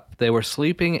wake up. They were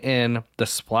sleeping in the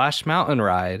Splash Mountain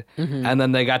ride, and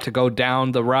then they got to go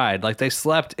down the ride. Like, they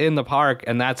slept in the park,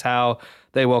 and that's how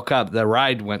they woke up. The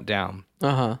ride went down.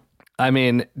 I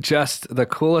mean, just the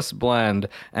coolest blend.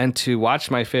 And to watch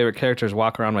my favorite characters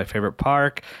walk around my favorite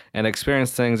park and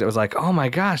experience things, it was like, oh my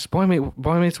gosh, Boy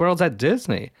Meets World's at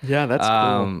Disney. Yeah, that's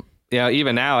cool. You know,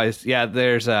 even now,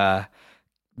 there's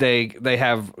they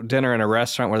have dinner in a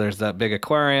restaurant where there's that big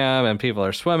aquarium and people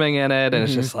are swimming in it, and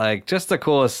it's just like the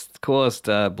coolest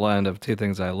blend of two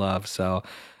things I love. So,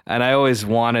 and I always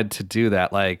wanted to do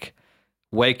that, like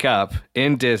wake up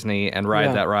in Disney and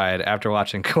ride that ride after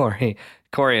watching Corey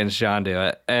and Sean do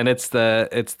it. And it's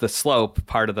the slope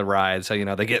part of the ride, so you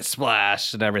know they get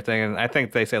splashed and everything. And I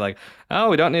think they say like, oh,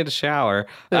 we don't need to shower.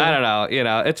 I don't know, you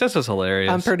know, it just was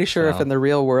hilarious. I'm pretty sure if in the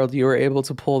real world you were able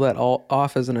to pull that all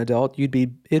off as an adult, it'd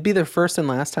be the first and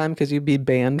last time, because you'd be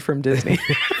banned from Disney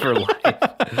for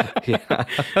life. Yeah.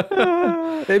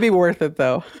 It'd be worth it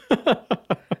though.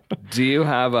 Do you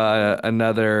have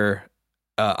another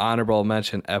honorable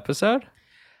mention episode?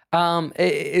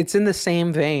 It's in the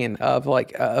same vein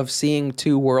of seeing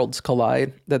two worlds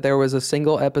collide, that there was a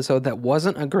single episode that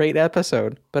wasn't a great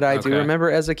episode, but I do remember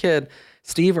as a kid,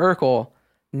 Steve Urkel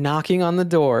knocking on the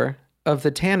door of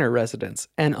the Tanner residence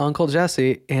and Uncle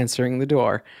Jesse answering the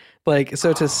door. Like,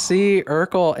 so to see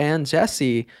Urkel and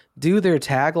Jesse do their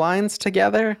taglines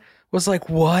together was like,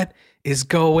 what is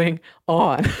going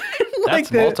on?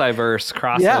 That's multiverse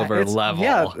crossover level.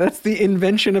 Yeah, that's the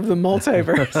invention of the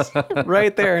multiverse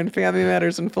right there in Family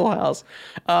Matters and Full House.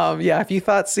 If you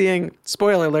thought seeing,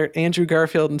 spoiler alert, Andrew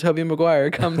Garfield and Tobey Maguire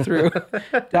come through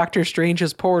Doctor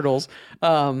Strange's portals,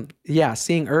 seeing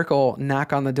Urkel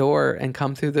knock on the door and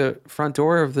come through the front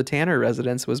door of the Tanner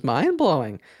residence was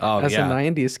mind-blowing as a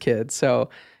 90s kid.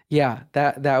 So yeah,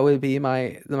 that would be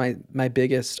my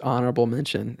biggest honorable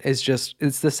mention. It's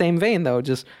the same vein though,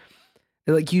 just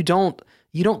like you don't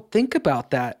think about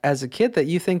that as a kid, that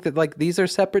you think that like these are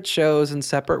separate shows and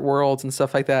separate worlds and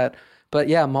stuff like that. But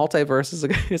yeah, multiverse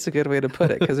is a good way to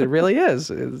put it, because it really is.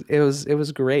 It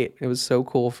was great. It was so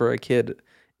cool for a kid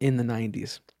in the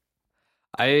 90s.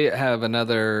 I have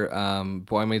another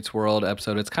Boy Meets World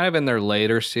episode. It's kind of in their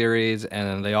later series,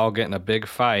 and they all get in a big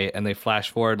fight, and they flash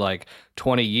forward like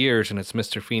 20 years, and it's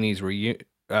Mr. Feeney's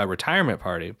retirement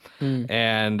party.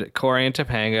 And Corey and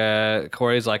Topanga,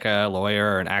 Corey's like a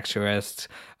lawyer or an actuarist.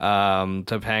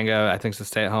 Topanga, I think, is a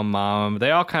stay-at-home mom.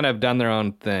 They all kind of done their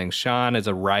own thing. Sean is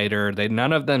a writer.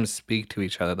 None of them speak to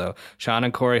each other though. Sean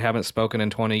and Corey haven't spoken in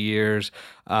 20 years.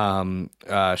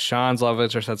 Sean's love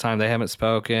interest at the time, they haven't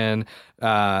spoken.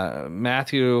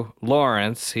 Matthew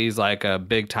Lawrence, he's like a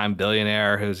big-time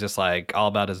billionaire who's just like all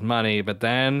about his money. But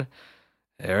then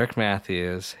Eric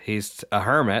Matthews, he's a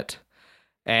hermit,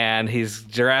 and he's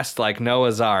dressed like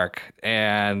Noah's Ark,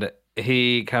 and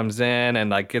he comes in and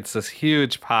like gets this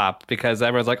huge pop because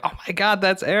everyone's like, oh my God,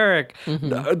 that's Eric.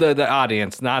 The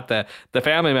audience, not the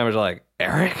family members, are like,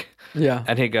 Eric? Yeah.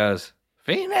 And he goes,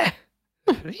 Feeney.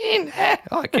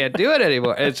 Oh, I can't do it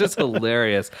anymore. It's just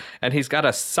hilarious. And he's got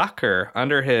a sucker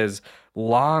under his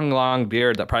long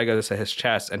beard that probably goes to his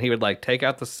chest, and he would like take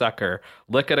out the sucker,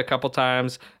 lick it a couple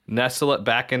times, nestle it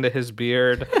back into his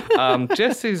beard.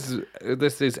 Just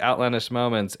these outlandish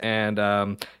moments.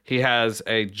 And he has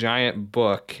a giant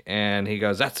book, and he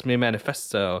goes, that's me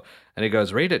manifesto. And he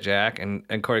goes, read it, Jack.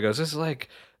 And Corey goes, this is like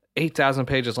 8,000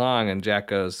 pages long. And Jack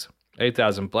goes,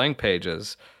 8,000 blank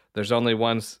pages. There's only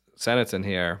one sentence in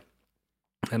here.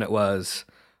 And it was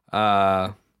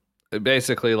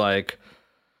basically like,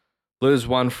 lose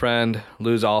one friend,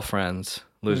 lose all friends,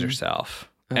 lose yourself.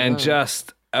 And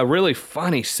just a really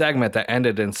funny segment that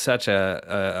ended in such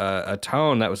a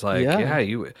tone that was like,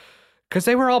 because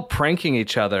they were all pranking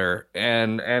each other,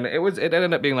 and it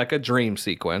ended up being like a dream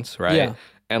sequence, right? Yeah.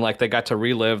 And like they got to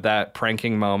relive that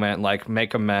pranking moment, like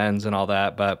make amends and all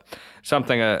that. But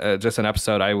something, just an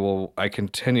episode I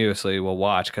continuously will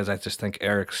watch, because I just think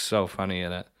Eric's so funny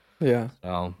in it. Yeah.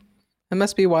 So that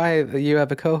must be why you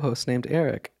have a co-host named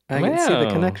Eric. I can see the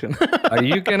connection. Are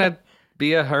you going to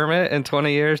be a hermit in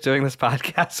 20 years doing this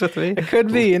podcast with me? It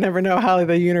could be. You never know how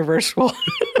the universe will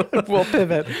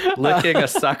pivot. Licking a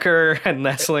sucker and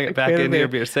nestling it back into your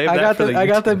beard. Save that for the YouTube. I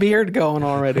got the beard going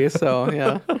already, so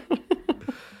yeah.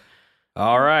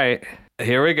 All right.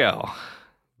 Here we go.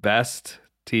 Best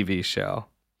TV show.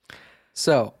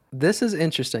 So this is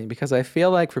interesting, because I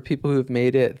feel like for people who've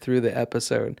made it through the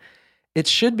episode, it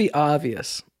should be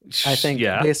obvious, I think,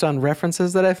 based on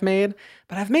references that I've made.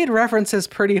 But I've made references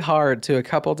pretty hard to a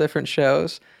couple different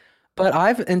shows. But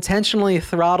I've intentionally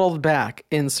throttled back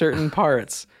in certain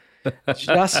parts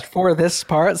just for this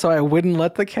part, so I wouldn't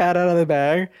let the cat out of the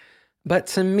bag. But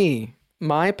to me,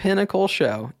 my pinnacle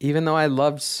show, even though I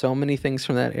loved so many things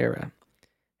from that era,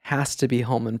 has to be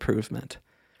Home Improvement.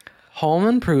 Home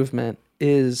Improvement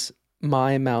is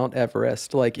my Mount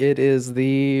Everest. Like, it is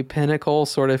the pinnacle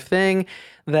sort of thing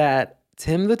that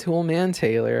Tim the Toolman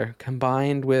Taylor,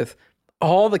 combined with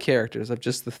all the characters of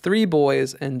just the three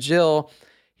boys and Jill.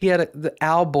 He had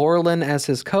Al Borland as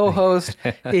his co-host.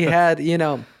 He had,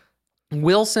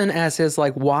 Wilson as his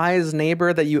like wise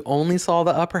neighbor that you only saw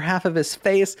the upper half of his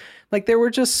face. Like, there were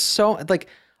just so, like,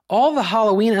 all the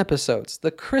Halloween episodes,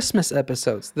 the Christmas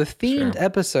episodes, the themed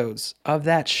episodes of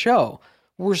that show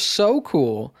were so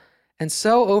cool and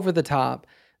so over the top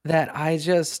that I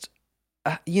just,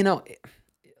 I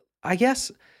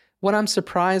guess what I'm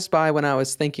surprised by when I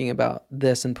was thinking about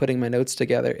this and putting my notes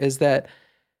together is that,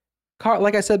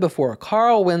 like I said before,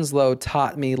 Carl Winslow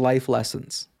taught me life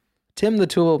lessons. Tim the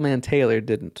Toolman Taylor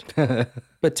didn't.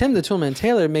 But Tim the Toolman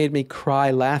Taylor made me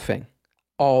cry laughing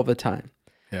all the time.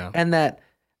 Yeah. And that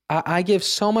I give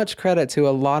so much credit to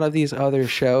a lot of these other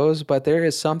shows, but there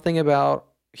is something about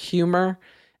humor,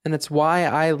 and it's why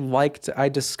I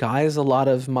disguise a lot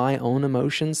of my own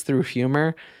emotions through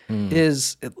humor.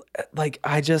 Is like,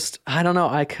 I don't know,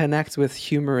 I connect with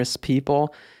humorous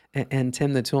people, and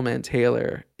Tim the Toolman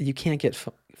Taylor, you can't get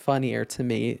funnier to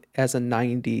me as a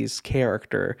 90s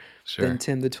character than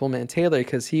Tim the Toolman Taylor,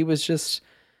 because he was just,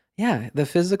 the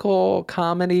physical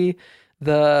comedy,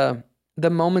 the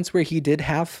moments where he did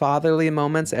have fatherly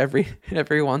moments every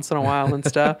once in a while and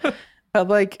stuff. But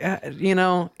like, he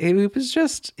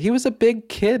was a big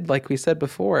kid, like we said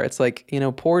before. It's like,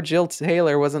 poor Jill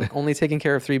Taylor wasn't only taking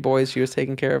care of three boys, she was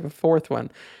taking care of a fourth one.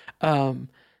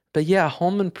 But yeah,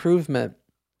 Home Improvement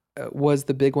was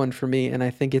the big one for me, and I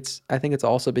think it's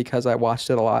also because I watched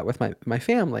it a lot with my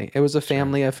family. It was a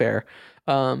family affair.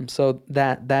 So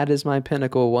that is my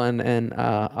pinnacle one, and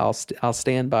I'll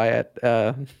stand by it.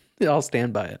 I'll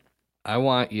stand by it. I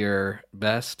want your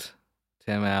best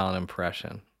Tim Allen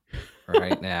impression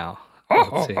right now.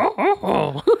 Let's see.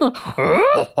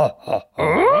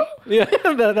 Yeah,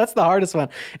 that's the hardest one.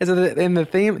 Is in the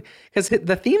theme, because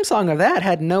the theme song of that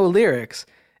had no lyrics.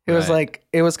 It was like,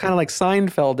 it was kind of like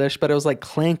Seinfeldish, but it was like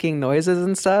clanking noises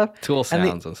and stuff. Tool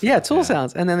sounds and stuff. Yeah, tool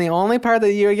sounds. And then the only part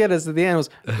that you would get is at the end was,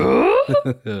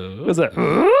 was it?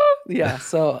 Yeah.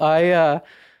 So I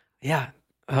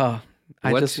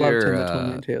just loved Tim the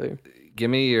Toolman Taylor. Give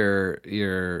me your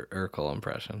Urkel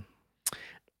impression.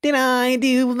 Did I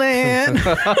do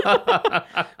that?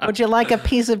 Would you like a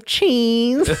piece of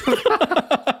cheese?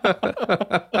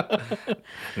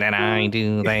 Did I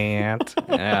do that?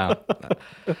 Yeah.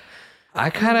 I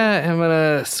kind of am going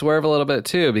to swerve a little bit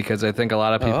too, because I think a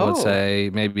lot of people would say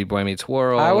maybe Boy Meets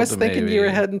World. I was thinking you were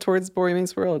heading towards Boy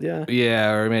Meets World, yeah. Yeah,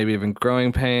 or maybe even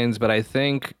Growing Pains. But I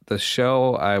think the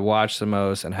show I watched the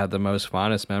most and had the most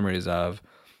fondest memories of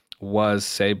was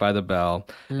Saved by the Bell.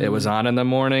 It was on in the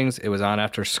mornings. It was on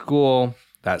after school.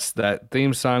 That's that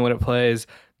theme song when it plays.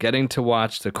 Getting to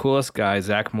watch the coolest guy,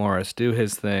 Zach Morris, do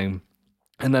his thing.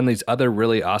 And then these other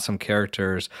really awesome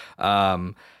characters.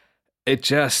 It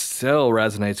just still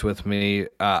resonates with me.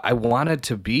 I wanted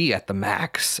to be at the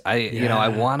max.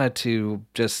 I wanted to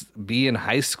just be in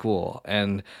high school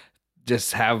and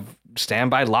just have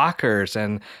standby lockers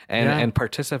and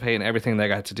participate in everything they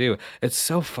got to do. It's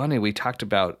so funny. We talked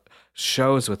about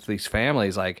shows with these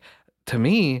families. Like, to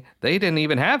me, they didn't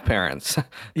even have parents.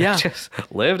 They just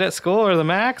lived at school or the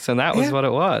max, and that was what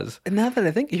it was. And now that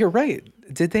I think, you're right.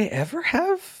 Did they ever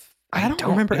have? I don't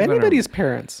remember anybody's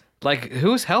parents. Like,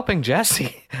 who's helping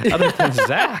Jesse other than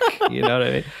Zach? You know what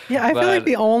I mean? Yeah, I feel like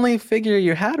the only figure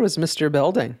you had was Mr.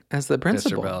 Belding as the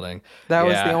principal. Mr. Belding. That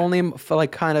was the only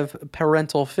like kind of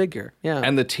parental figure. Yeah.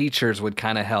 And the teachers would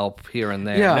kind of help here and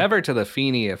there. Yeah. Never to the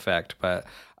Feeney effect, but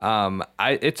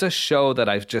it's a show that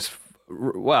I've just,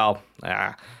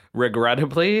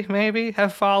 regrettably maybe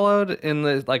have followed in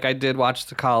the, like, I did watch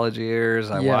the college years.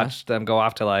 I watched them go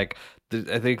off to, like,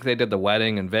 I think they did the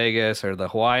wedding in Vegas or the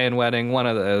Hawaiian wedding, one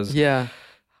of those. Yeah.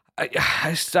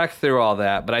 I stuck through all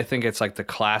that, but I think it's like the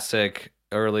classic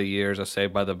early years of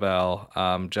Saved by the Bell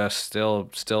just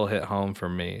still hit home for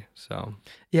me. So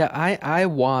yeah, I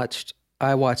watched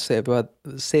Saved by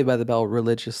the Bell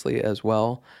religiously as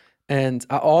well. And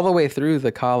all the way through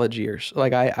the college years.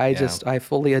 Like I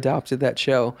fully adopted that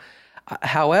show.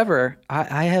 However,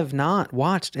 I have not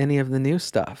watched any of the new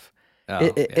stuff.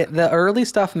 The early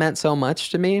stuff meant so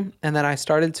much to me, and then I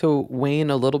started to wane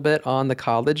a little bit on the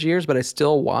college years, but I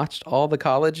still watched all the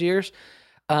college years.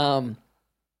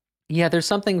 There's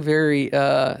something very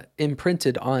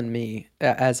imprinted on me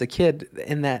as a kid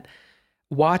in that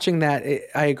watching that,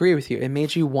 I agree with you. It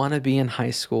made you want to be in high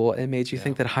school. It made you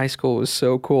think that high school was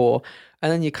so cool.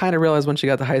 And then you kind of realize once you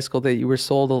got to high school that you were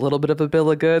sold a little bit of a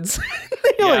bill of goods.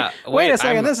 You're like, wait a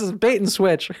second, this is bait and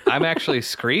switch. I'm actually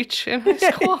Screech in high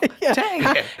school?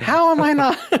 Dang it. How am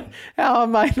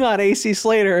I not AC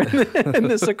Slater in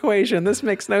this equation? This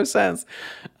makes no sense.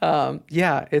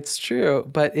 Yeah, it's true.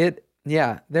 But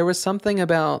there was something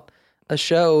about a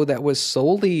show that was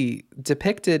solely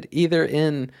depicted either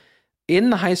in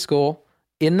the high school,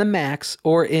 in the Max,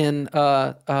 or in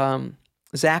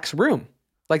Zach's room.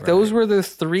 Like those were the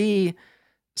 3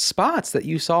 spots that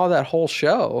you saw that whole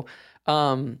show.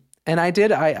 And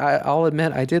I'll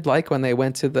admit, I did like when they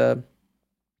went to the,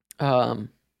 I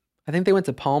think they went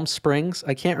to Palm Springs.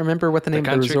 I can't remember what the name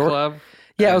of the resort. Club.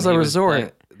 Yeah, it was a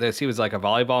resort. He was like a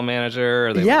volleyball manager,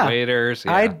 or they were waiters.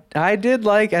 Yeah. I did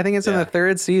like, I think it's in the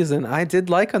 3rd season. I did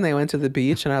like when they went to the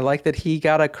beach, and I like that he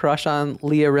got a crush on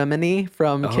Leah Remini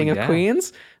from King of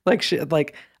Queens.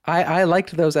 I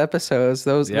liked those episodes.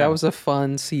 That was a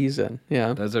fun season.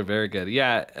 Yeah. Those are very good.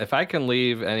 Yeah. If I can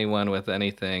leave anyone with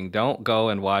anything, don't go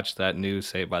and watch that new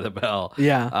Saved by the Bell.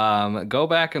 Yeah. Go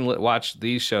back and watch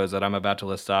these shows that I'm about to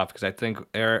list off, because I think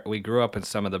we grew up in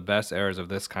some of the best eras of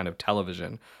this kind of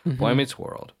television. Boy Meets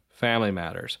World, Family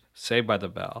Matters, Saved by the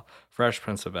Bell, Fresh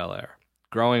Prince of Bel-Air,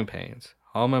 Growing Pains,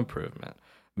 Home Improvement,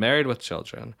 Married with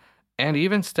Children, and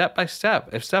even Step by Step.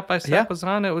 If Step by Step was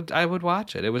on, I would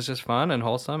watch it. It was just fun and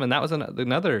wholesome, and that was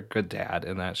another good dad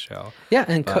in that show. Yeah,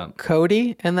 and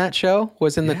Cody in that show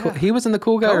was in he was in the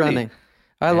Cool Guy Running.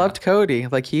 I loved Cody.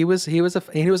 Like he was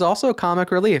also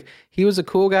comic relief. He was a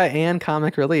cool guy and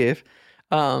comic relief.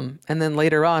 And then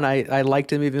later on, I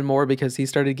liked him even more because he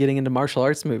started getting into martial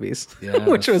arts movies,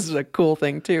 which was a cool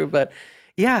thing too. But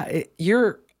yeah,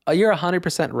 you're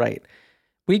 100% right.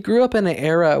 We grew up in an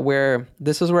era where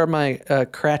this is where my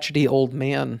crotchety old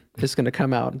man is going to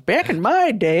come out. Back in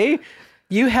my day,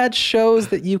 you had shows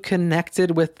that you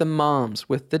connected with the moms,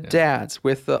 with the dads,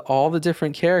 with all the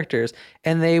different characters,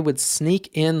 and they would sneak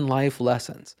in life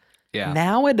lessons. Yeah.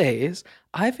 Nowadays,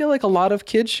 I feel like a lot of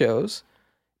kids shows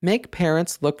make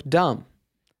parents look dumb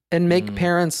and make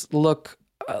parents look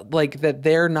like that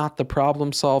they're not the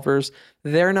problem solvers.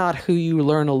 They're not who you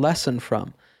learn a lesson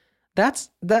from.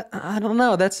 I don't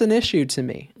know. That's an issue to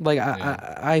me. Like,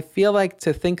 I feel like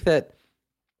to think that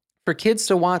for kids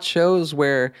to watch shows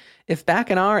where if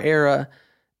back in our era,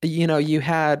 you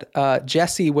had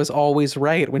Jessie was always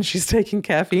right when she's taking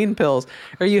caffeine pills,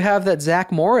 or you have that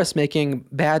Zach Morris making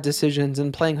bad decisions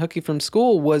and playing hooky from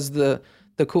school was the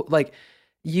cool, like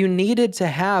you needed to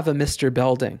have a Mr.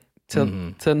 Belding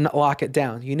to lock it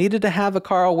down. You needed to have a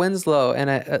Carl Winslow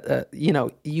and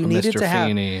you needed to have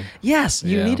Feeney. Yes,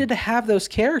 you needed to have those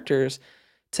characters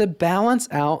to balance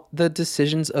out the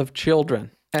decisions of children.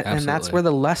 And that's where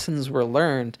the lessons were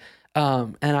learned.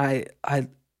 And I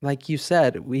like you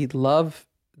said, we love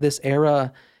this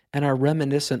era and are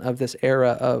reminiscent of this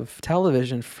era of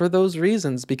television for those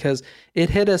reasons, because it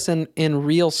hit us in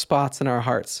real spots in our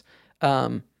hearts.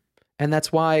 And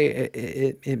that's why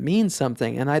it means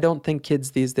something. And I don't think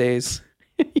kids these days,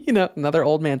 another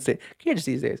old man say, kids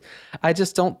these days, I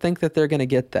just don't think that they're going to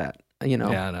get that,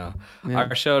 Yeah, I know. Yeah.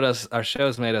 Our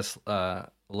shows made us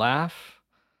laugh,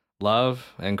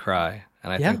 love, and cry.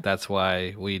 And I think that's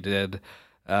why we did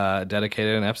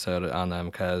dedicated an episode on them,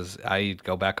 because I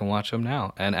go back and watch them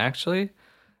now. And actually,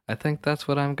 I think that's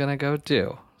what I'm going to go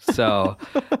do. So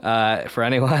for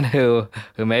anyone who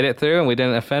made it through and we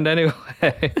didn't offend anyone,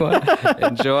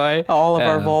 enjoy. All of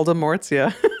our Voldemorts,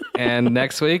 yeah. And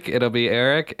next week, it'll be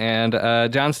Eric and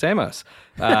John Stamos.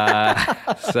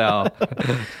 So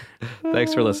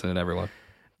thanks for listening, everyone.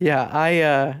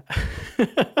 Yeah,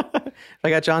 if I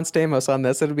got John Stamos on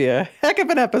this, it'll be a heck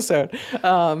of an episode.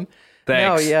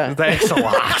 Thanks. No, yeah. Thanks a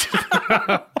lot.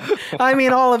 I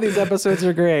mean, all of these episodes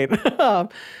are great. I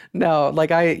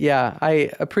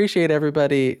appreciate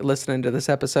everybody listening to this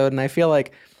episode. And I feel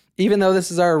like even though this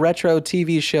is our Retro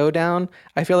TV Showdown,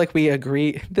 I feel like we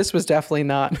agree this was definitely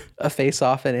not a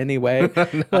face-off in any way.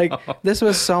 No. Like, this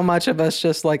was so much of us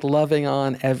just like loving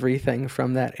on everything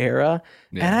from that era.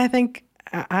 Yeah. And I think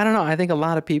a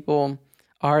lot of people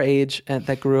our age and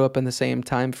that grew up in the same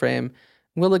time frame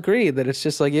will agree that it's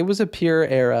just like it was a pure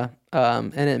era,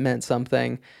 and it meant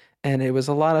something, and it was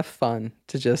a lot of fun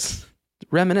to just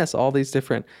reminisce all these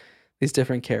different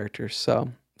characters.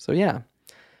 So yeah.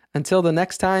 Until the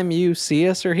next time you see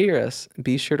us or hear us,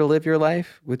 be sure to live your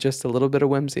life with just a little bit of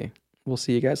whimsy. We'll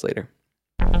see you guys later.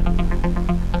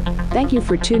 Thank you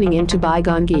for tuning in to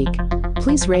Bygone Geek.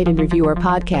 Please rate and review our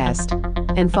podcast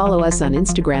and follow us on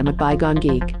Instagram at Bygone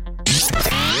Geek.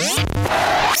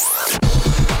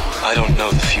 I don't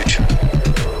know the future,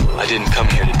 I didn't come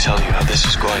here to tell you how this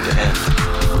is going to end.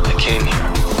 I came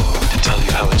here to tell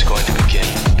you how it's going to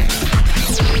begin.